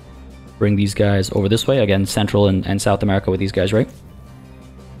 Bring these guys over this way. Again, Central and South America with these guys, right?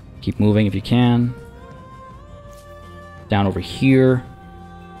 Keep moving if you can. Down over here.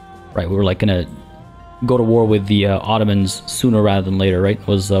 Right, we were like gonna go to war with the Ottomans sooner rather than later, right?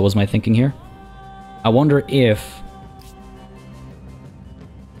 Was my thinking here. I wonder if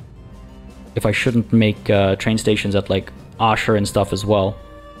I shouldn't make train stations at like Asher and stuff as well.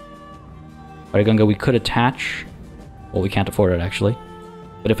 Alright, Gunga, we could attach. Well, we can't afford it actually.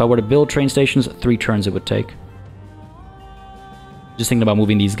 But if I were to build train stations, 3 turns it would take. Just thinking about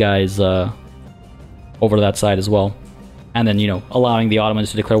moving these guys over to that side as well. And then, you know, allowing the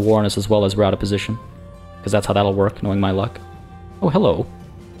Ottomans to declare war on us as well as we're out of position. Because that's how that'll work, knowing my luck. Oh, hello.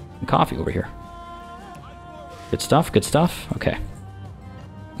 Some coffee over here. Good stuff, good stuff. Okay.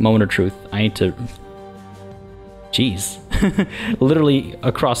 Moment of truth. I need to... Jeez. Literally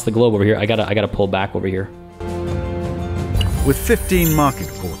across the globe over here. I gotta pull back over here. With 15 market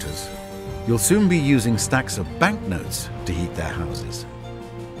quarters, you'll soon be using stacks of banknotes to heat their houses.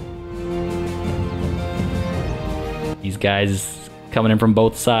 These guys coming in from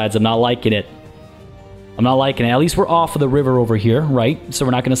both sides. I'm not liking it. I'm not liking it. At least we're off of the river over here, right? So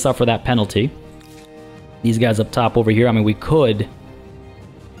we're not going to suffer that penalty. These guys up top over here, I mean, we could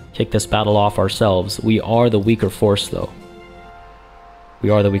kick this battle off ourselves. We are the weaker force, though. We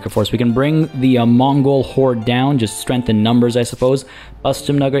are the weaker force. We can bring the Mongol horde down, just strengthen numbers, I suppose.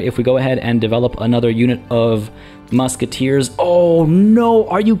 Bustumnugger, if we go ahead and develop another unit of musketeers. Oh, no.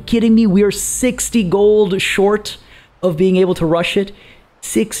 Are you kidding me? We are 60 gold short of being able to rush it.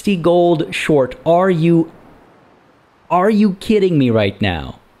 60 gold short. Are you kidding me right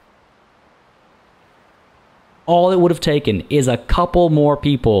now? All it would have taken is a couple more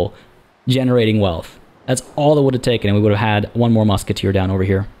people generating wealth. That's all it would have taken, and we would have had one more musketeer down over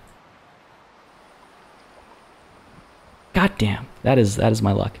here. God damn, that is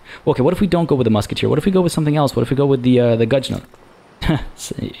my luck. Okay, what if we don't go with the musketeer? What if we go with something else? What if we go with the Gudgeon?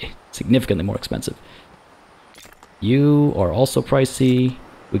 Significantly more expensive. You are also pricey.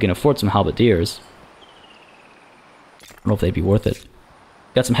 We can afford some halberdiers. I don't know if they'd be worth it.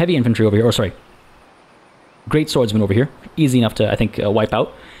 Got some heavy infantry over here. Or sorry, great swordsmen over here. Easy enough to, I think, wipe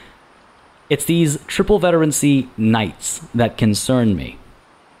out. It's these triple veterancy knights that concern me.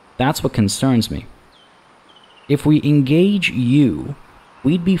 That's what concerns me. If we engage you,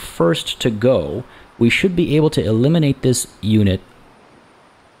 we'd be first to go. We should be able to eliminate this unit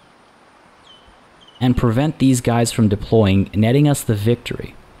and prevent these guys from deploying, netting us the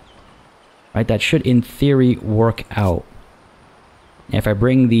victory. Right? That should, in theory, work out. And if I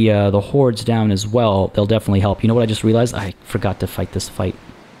bring the hordes down as well, they'll definitely help. You know what I just realized? I forgot to fight this fight.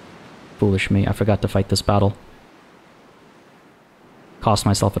 Foolish me. I forgot to fight this battle. Cost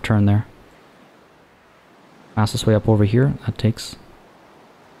myself a turn there. Fastest way up over here. That takes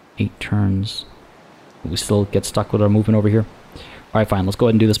 8 turns. We still get stuck with our movement over here. Alright, fine. Let's go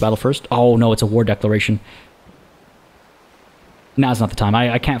ahead and do this battle first. Oh, no, it's a war declaration. Now's not the time.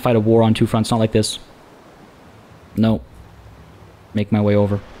 I can't fight a war on 2 fronts. Not like this. No. Make my way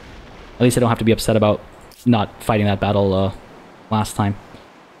over. At least I don't have to be upset about not fighting that battle last time.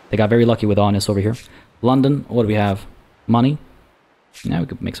 They got very lucky with Honest over here. London, what do we have? Money? Yeah, we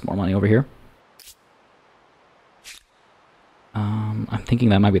could make some more money over here. I'm thinking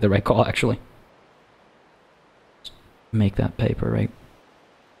that might be the right call, actually. Make that paper, right?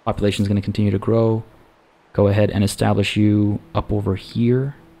 Population's going to continue to grow. Go ahead and establish you up over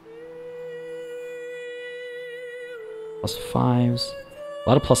here. +5s. A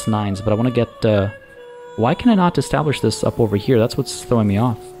lot of +9s, but I want to get... why can I not establish this up over here? That's what's throwing me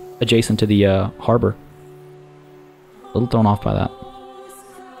off. Adjacent to the harbor. A little thrown off by that.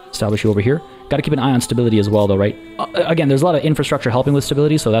 Establish you over here. Got to keep an eye on stability as well, though, right? Again, there's a lot of infrastructure helping with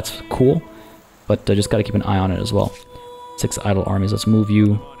stability, so that's cool. But just got to keep an eye on it as well. 6 idle armies. Let's move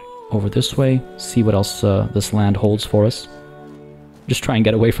you over this way. See what else this land holds for us. Just try and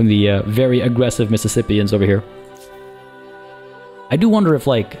get away from the very aggressive Mississippians over here. I do wonder if,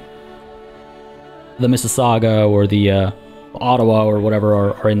 like, the Mississauga or the Ottawa or whatever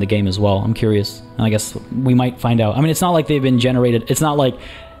are in the game as well. I'm curious. And I guess we might find out. I mean, it's not like they've been generated. It's not like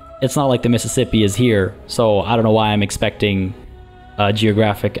the Mississippi is here. So I don't know why I'm expecting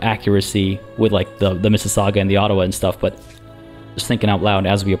geographic accuracy with like the Mississauga and the Ottawa and stuff, but just thinking out loud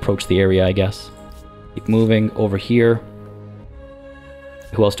as we approach the area, I guess. Keep moving over here.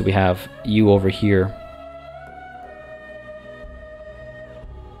 Who else do we have? You over here.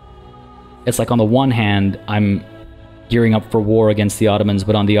 It's like on the one hand, I'm gearing up for war against the Ottomans,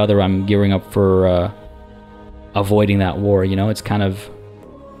 but on the other, I'm gearing up for avoiding that war, you know? It's kind of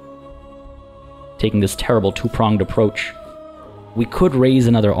taking this terrible two-pronged approach. We could raise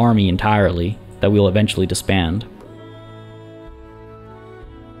another army entirely that we'll eventually disband.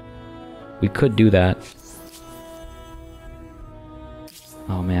 We could do that.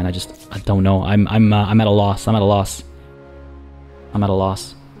 Oh man, I don't know. I'm at a loss. I'm at a loss. I'm at a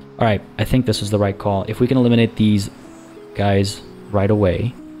loss. All right, I think this is the right call. If we can eliminate these guys right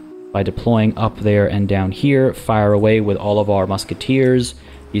away by deploying up there and down here, fire away with all of our musketeers.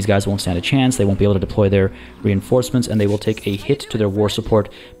 These guys won't stand a chance. They won't be able to deploy their reinforcements, and they will take a hit to their war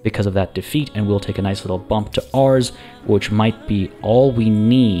support because of that defeat, and we'll take a nice little bump to ours, which might be all we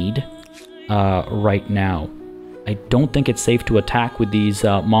need right now. I don't think it's safe to attack with these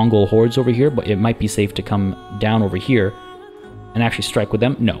Mongol hordes over here, but it might be safe to come down over here and actually strike with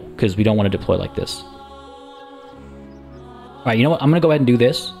them. No, because we don't want to deploy like this. Alright, you know what? I'm going to go ahead and do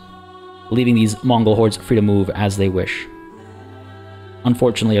this, leaving these Mongol hordes free to move as they wish.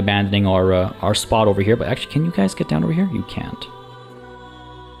 Unfortunately, abandoning our spot over here, but actually, can you guys get down over here? You can't.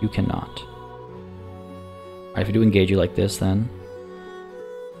 You cannot. Alright, if I do engage you like this, then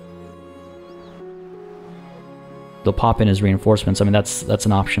they'll pop in as reinforcements. I mean, that's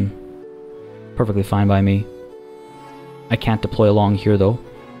an option. Perfectly fine by me. I can't deploy along here, though.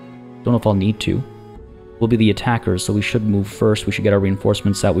 Don't know if I'll need to. We'll be the attackers, so we should move first. We should get our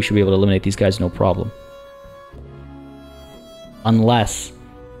reinforcements out. We should be able to eliminate these guys, no problem. Unless,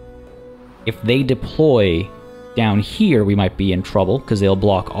 if they deploy down here, we might be in trouble, because they'll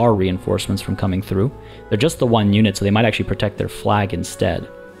block our reinforcements from coming through. They're just the one unit, so they might actually protect their flag instead.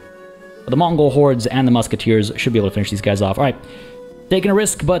 But the Mongol hordes and the musketeers should be able to finish these guys off. Alright, taking a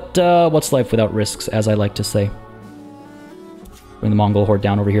risk, but what's life without risks, as I like to say. Bring the Mongol horde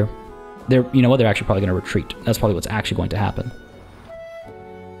down over here. You know what? They're actually probably going to retreat. That's probably what's actually going to happen.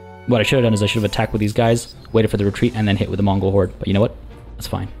 What I should have done is I should have attacked with these guys, waited for the retreat, and then hit with the Mongol horde. But you know what? That's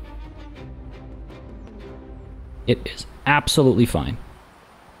fine. It is absolutely fine.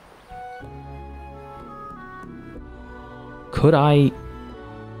 Could I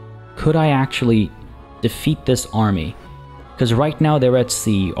actually defeat this army? Because right now they're at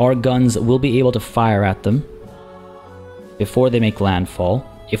sea. Our guns will be able to fire at them before they make landfall.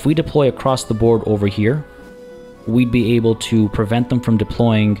 If we deploy across the board over here, we'd be able to prevent them from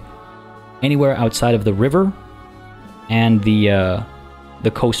deploying anywhere outside of the river and the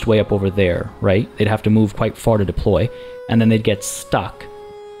coast way up over there, right? They'd have to move quite far to deploy, and then they'd get stuck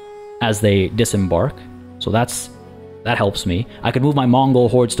as they disembark. So that helps me. I could move my Mongol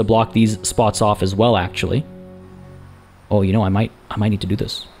hordes to block these spots off as well, actually. Oh, you know, I might need to do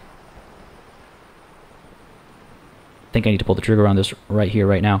this. I think I need to pull the trigger on this right here,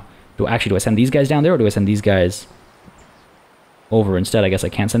 right now. Do I send these guys down there, or do I send these guys over instead? I guess I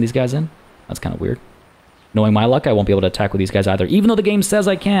can't send these guys in. That's kind of weird. Knowing my luck, I won't be able to attack with these guys either. Even though the game says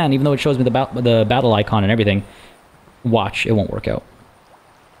I can, even though it shows me the battle icon and everything. Watch, it won't work out.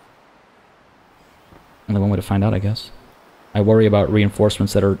 Only one way to find out, I guess. I worry about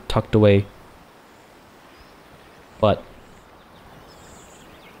reinforcements that are tucked away. But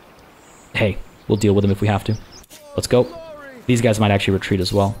hey, we'll deal with them if we have to. Let's go. These guys might actually retreat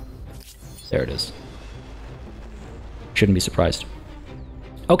as well. There it is. Shouldn't be surprised.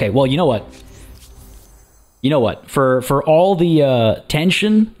 Okay, well, you know what? You know what? For all the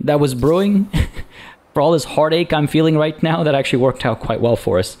tension that was brewing, for all this heartache I'm feeling right now, that actually worked out quite well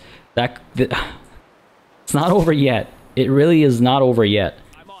for us. It's not over yet. It really is not over yet.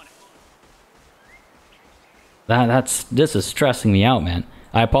 This is stressing me out, man.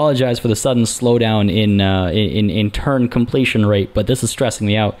 I apologize for the sudden slowdown in turn completion rate, but this is stressing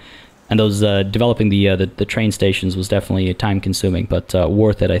me out. And those developing the train stations was definitely time consuming, but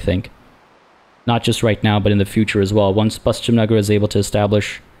worth it, I think. Not just right now, but in the future as well. Once Paschimnagar is able to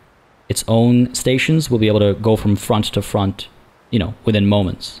establish its own stations, we'll be able to go from front to front, you know, within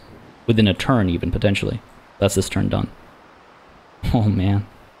moments, within a turn even potentially. That's this turn done. Oh man.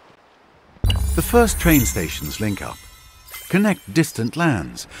 The first train stations link up. Connect distant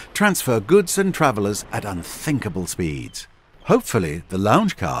lands, transfer goods and travellers at unthinkable speeds. Hopefully, the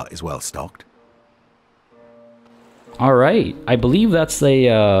lounge car is well stocked. Alright, I believe that's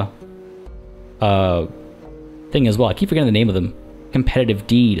a thing as well. I keep forgetting the name of them. Competitive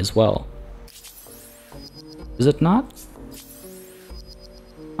deed as well. Is it not?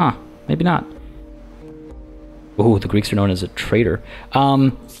 Huh, maybe not. Oh, the Greeks are known as a traitor.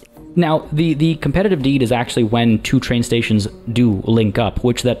 Now, the competitive deed is actually when two train stations do link up,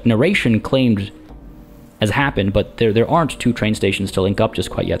 which that narration claimed has happened, but there aren't two train stations to link up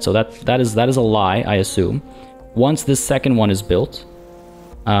just quite yet. So that is a lie, I assume. Once this second one is built,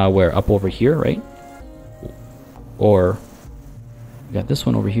 where up over here, right? Or we got this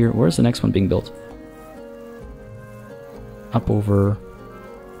one over here. Where's the next one being built? Up over.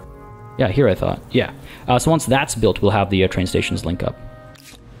 Yeah, here I thought. Yeah. So once that's built, we'll have the train stations link up.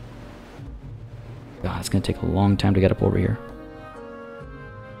 God, it's gonna take a long time to get up over here.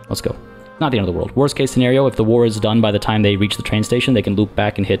 Let's go. Not the end of the world. Worst case scenario, if the war is done by the time they reach the train station, they can loop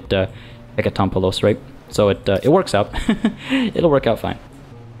back and hit Hekatompolos, right? So it works out. It'll work out fine.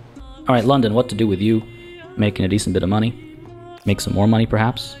 All right, London, what to do with you? Making a decent bit of money. Make some more money,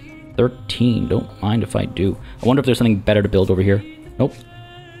 perhaps. 13. Don't mind if I do. I wonder if there's something better to build over here. Nope.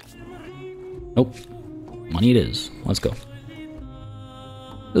 Nope. Money it is. Let's go.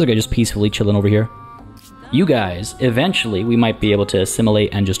 This guy just peacefully chilling over here. You guys, eventually, we might be able to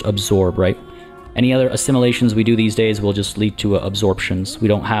assimilate and just absorb, right? Any other assimilations we do these days will just lead to absorptions. We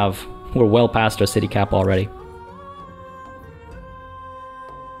don't have... We're well past our city cap already.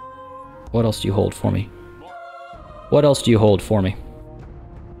 What else do you hold for me? What else do you hold for me?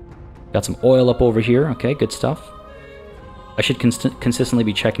 Got some oil up over here. Okay, good stuff. I should consistently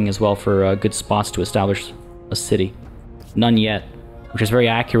be checking as well for good spots to establish a city. None yet, which is very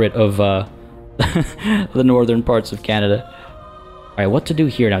accurate of the northern parts of Canada. Alright, what to do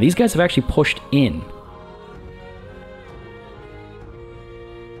here now? These guys have actually pushed in.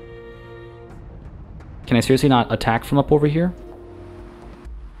 Can I seriously not attack from up over here?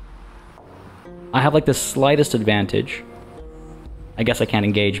 I have like the slightest advantage. I guess I can't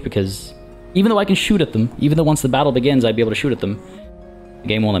engage because even though I can shoot at them, even though once the battle begins I'd be able to shoot at them, the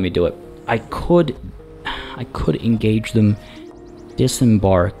game won't let me do it. I could engage them,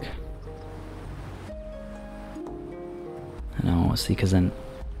 disembark. No, see, because then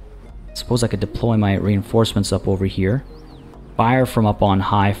I suppose I could deploy my reinforcements up over here, fire from up on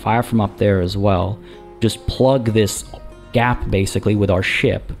high, fire from up there as well. Just plug this gap basically with our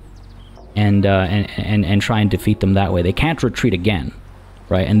ship, and try and defeat them that way. They can't retreat again,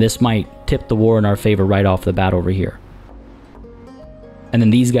 right? And this might tip the war in our favor right off the bat over here. And then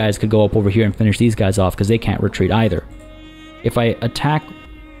these guys could go up over here and finish these guys off because they can't retreat either. If I attack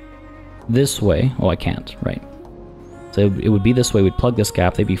this way, oh, I can't, right? So it would be this way. We'd plug this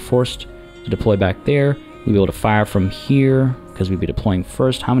gap. They'd be forced to deploy back there. We'd be able to fire from here because we'd be deploying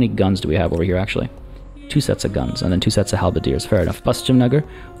first. How many guns do we have over here, actually? 2 sets of guns and then 2 sets of halberdiers. Fair enough. Bastimnagar,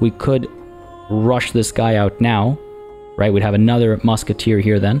 we could rush this guy out now, right? We'd have another musketeer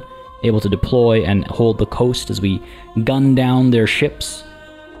here then, able to deploy and hold the coast as we gun down their ships.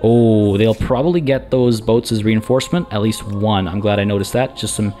 Oh, they'll probably get those boats as reinforcement. At least one. I'm glad I noticed that.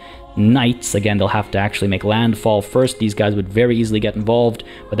 Just some knights. Again, they'll have to actually make landfall first. These guys would very easily get involved,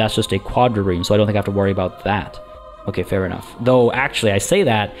 but that's just a quadrireme, so I don't think I have to worry about that. Okay, fair enough. Though, actually, I say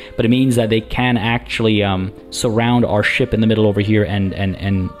that, but it means that they can actually surround our ship in the middle over here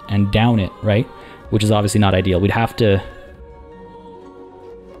and down it, right? Which is obviously not ideal. We'd have to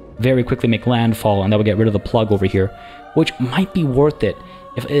very quickly make landfall, and that would get rid of the plug over here, which might be worth it,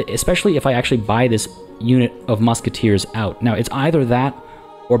 especially if I actually buy this unit of musketeers out. Now, it's either that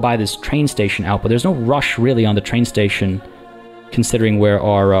or buy this train station out, but there's no rush really on the train station, considering where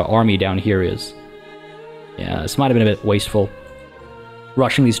our army down here is. Yeah, this might have been a bit wasteful.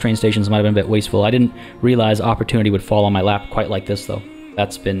 Rushing these train stations might have been a bit wasteful. I didn't realize opportunity would fall on my lap quite like this, though.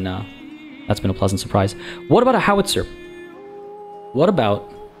 That's been a pleasant surprise. What about a howitzer? What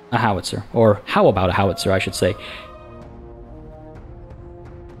about a howitzer? Or how about a howitzer, I should say.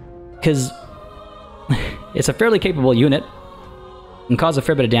 Because it's a fairly capable unit. Can cause a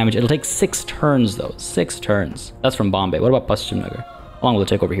fair bit of damage. It'll take 6 turns, though. 6 turns. That's from Bombay. What about Bastimnagar? How long will it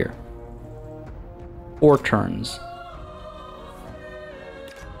take over here? 4 turns.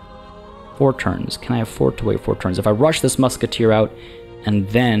 4 turns. Can I afford to wait 4 turns? If I rush this musketeer out and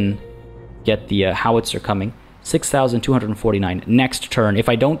then get the howitzer coming, 6,249. Next turn, if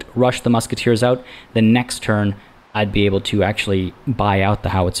I don't rush the musketeers out, the next turn I'd be able to actually buy out the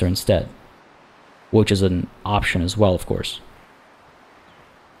howitzer instead, which is an option as well, of course.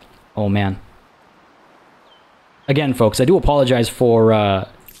 Oh man. Again, folks, I do apologize for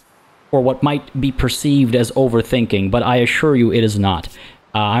what might be perceived as overthinking, but I assure you it is not.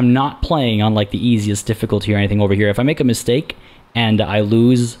 I'm not playing on like the easiest difficulty or anything over here. If I make a mistake and I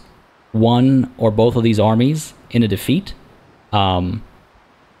lose one or both of these armies in a defeat,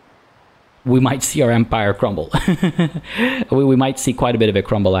 we might see our empire crumble. we might see quite a bit of it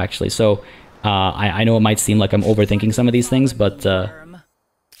crumble, actually. So I know it might seem like I'm overthinking some of these things, but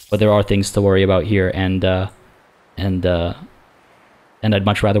there are things to worry about here, and I'd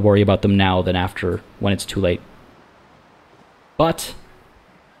much rather worry about them now than after, when it's too late. But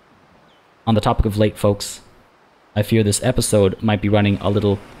on the topic of late, folks, I fear this episode might be running a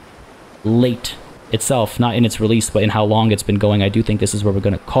little late itself, not in its release, but in how long it's been going. I do think this is where we're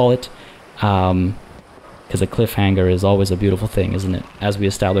going to call it, because a cliffhanger is always a beautiful thing, isn't it? As we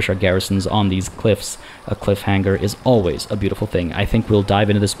establish our garrisons on these cliffs, a cliffhanger is always a beautiful thing. I think we'll dive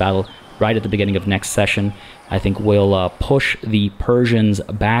into this battle right at the beginning of next session. I think we'll push the Persians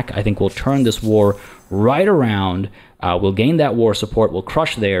back. I think we'll turn this war right around. We'll gain that war support. We'll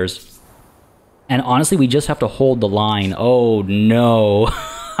crush theirs. And honestly, we just have to hold the line. Oh, no.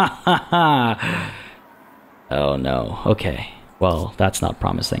 Oh, no. Okay. Well, that's not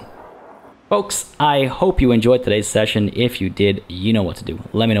promising. Folks, I hope you enjoyed today's session. If you did, you know what to do.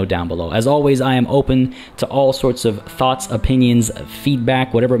 Let me know down below. As always, I am open to all sorts of thoughts, opinions,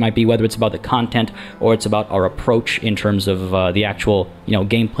 feedback, whatever it might be, whether it's about the content or it's about our approach in terms of the actual,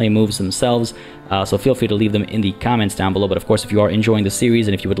 gameplay moves themselves. So feel free to leave them in the comments down below. But of course, if you are enjoying the series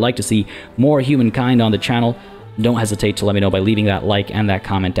and if you would like to see more Humankind on the channel, don't hesitate to let me know by leaving that like and that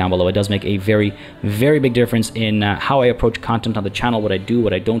comment down below. It does make a very, very big difference in how I approach content on the channel, what I do,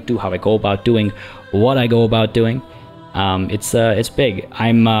 what I don't do, how I go about doing what I go about doing. It's big.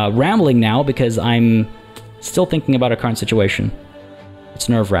 I'm rambling now because I'm still thinking about our current situation. It's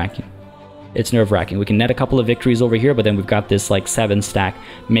nerve-wracking. It's nerve-wracking. We can net a couple of victories over here, but then we've got this like 7 stack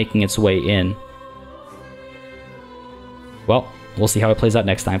making its way in. Well, we'll see how it plays out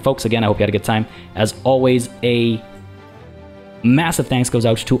next time. Folks, again, I hope you had a good time. As always, a massive thanks goes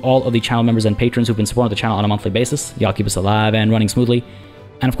out to all of the channel members and patrons who've been supporting the channel on a monthly basis. Y'all keep us alive and running smoothly.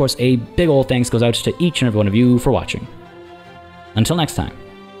 And of course, a big old thanks goes out to each and every one of you for watching. Until next time,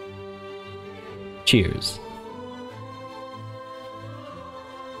 cheers.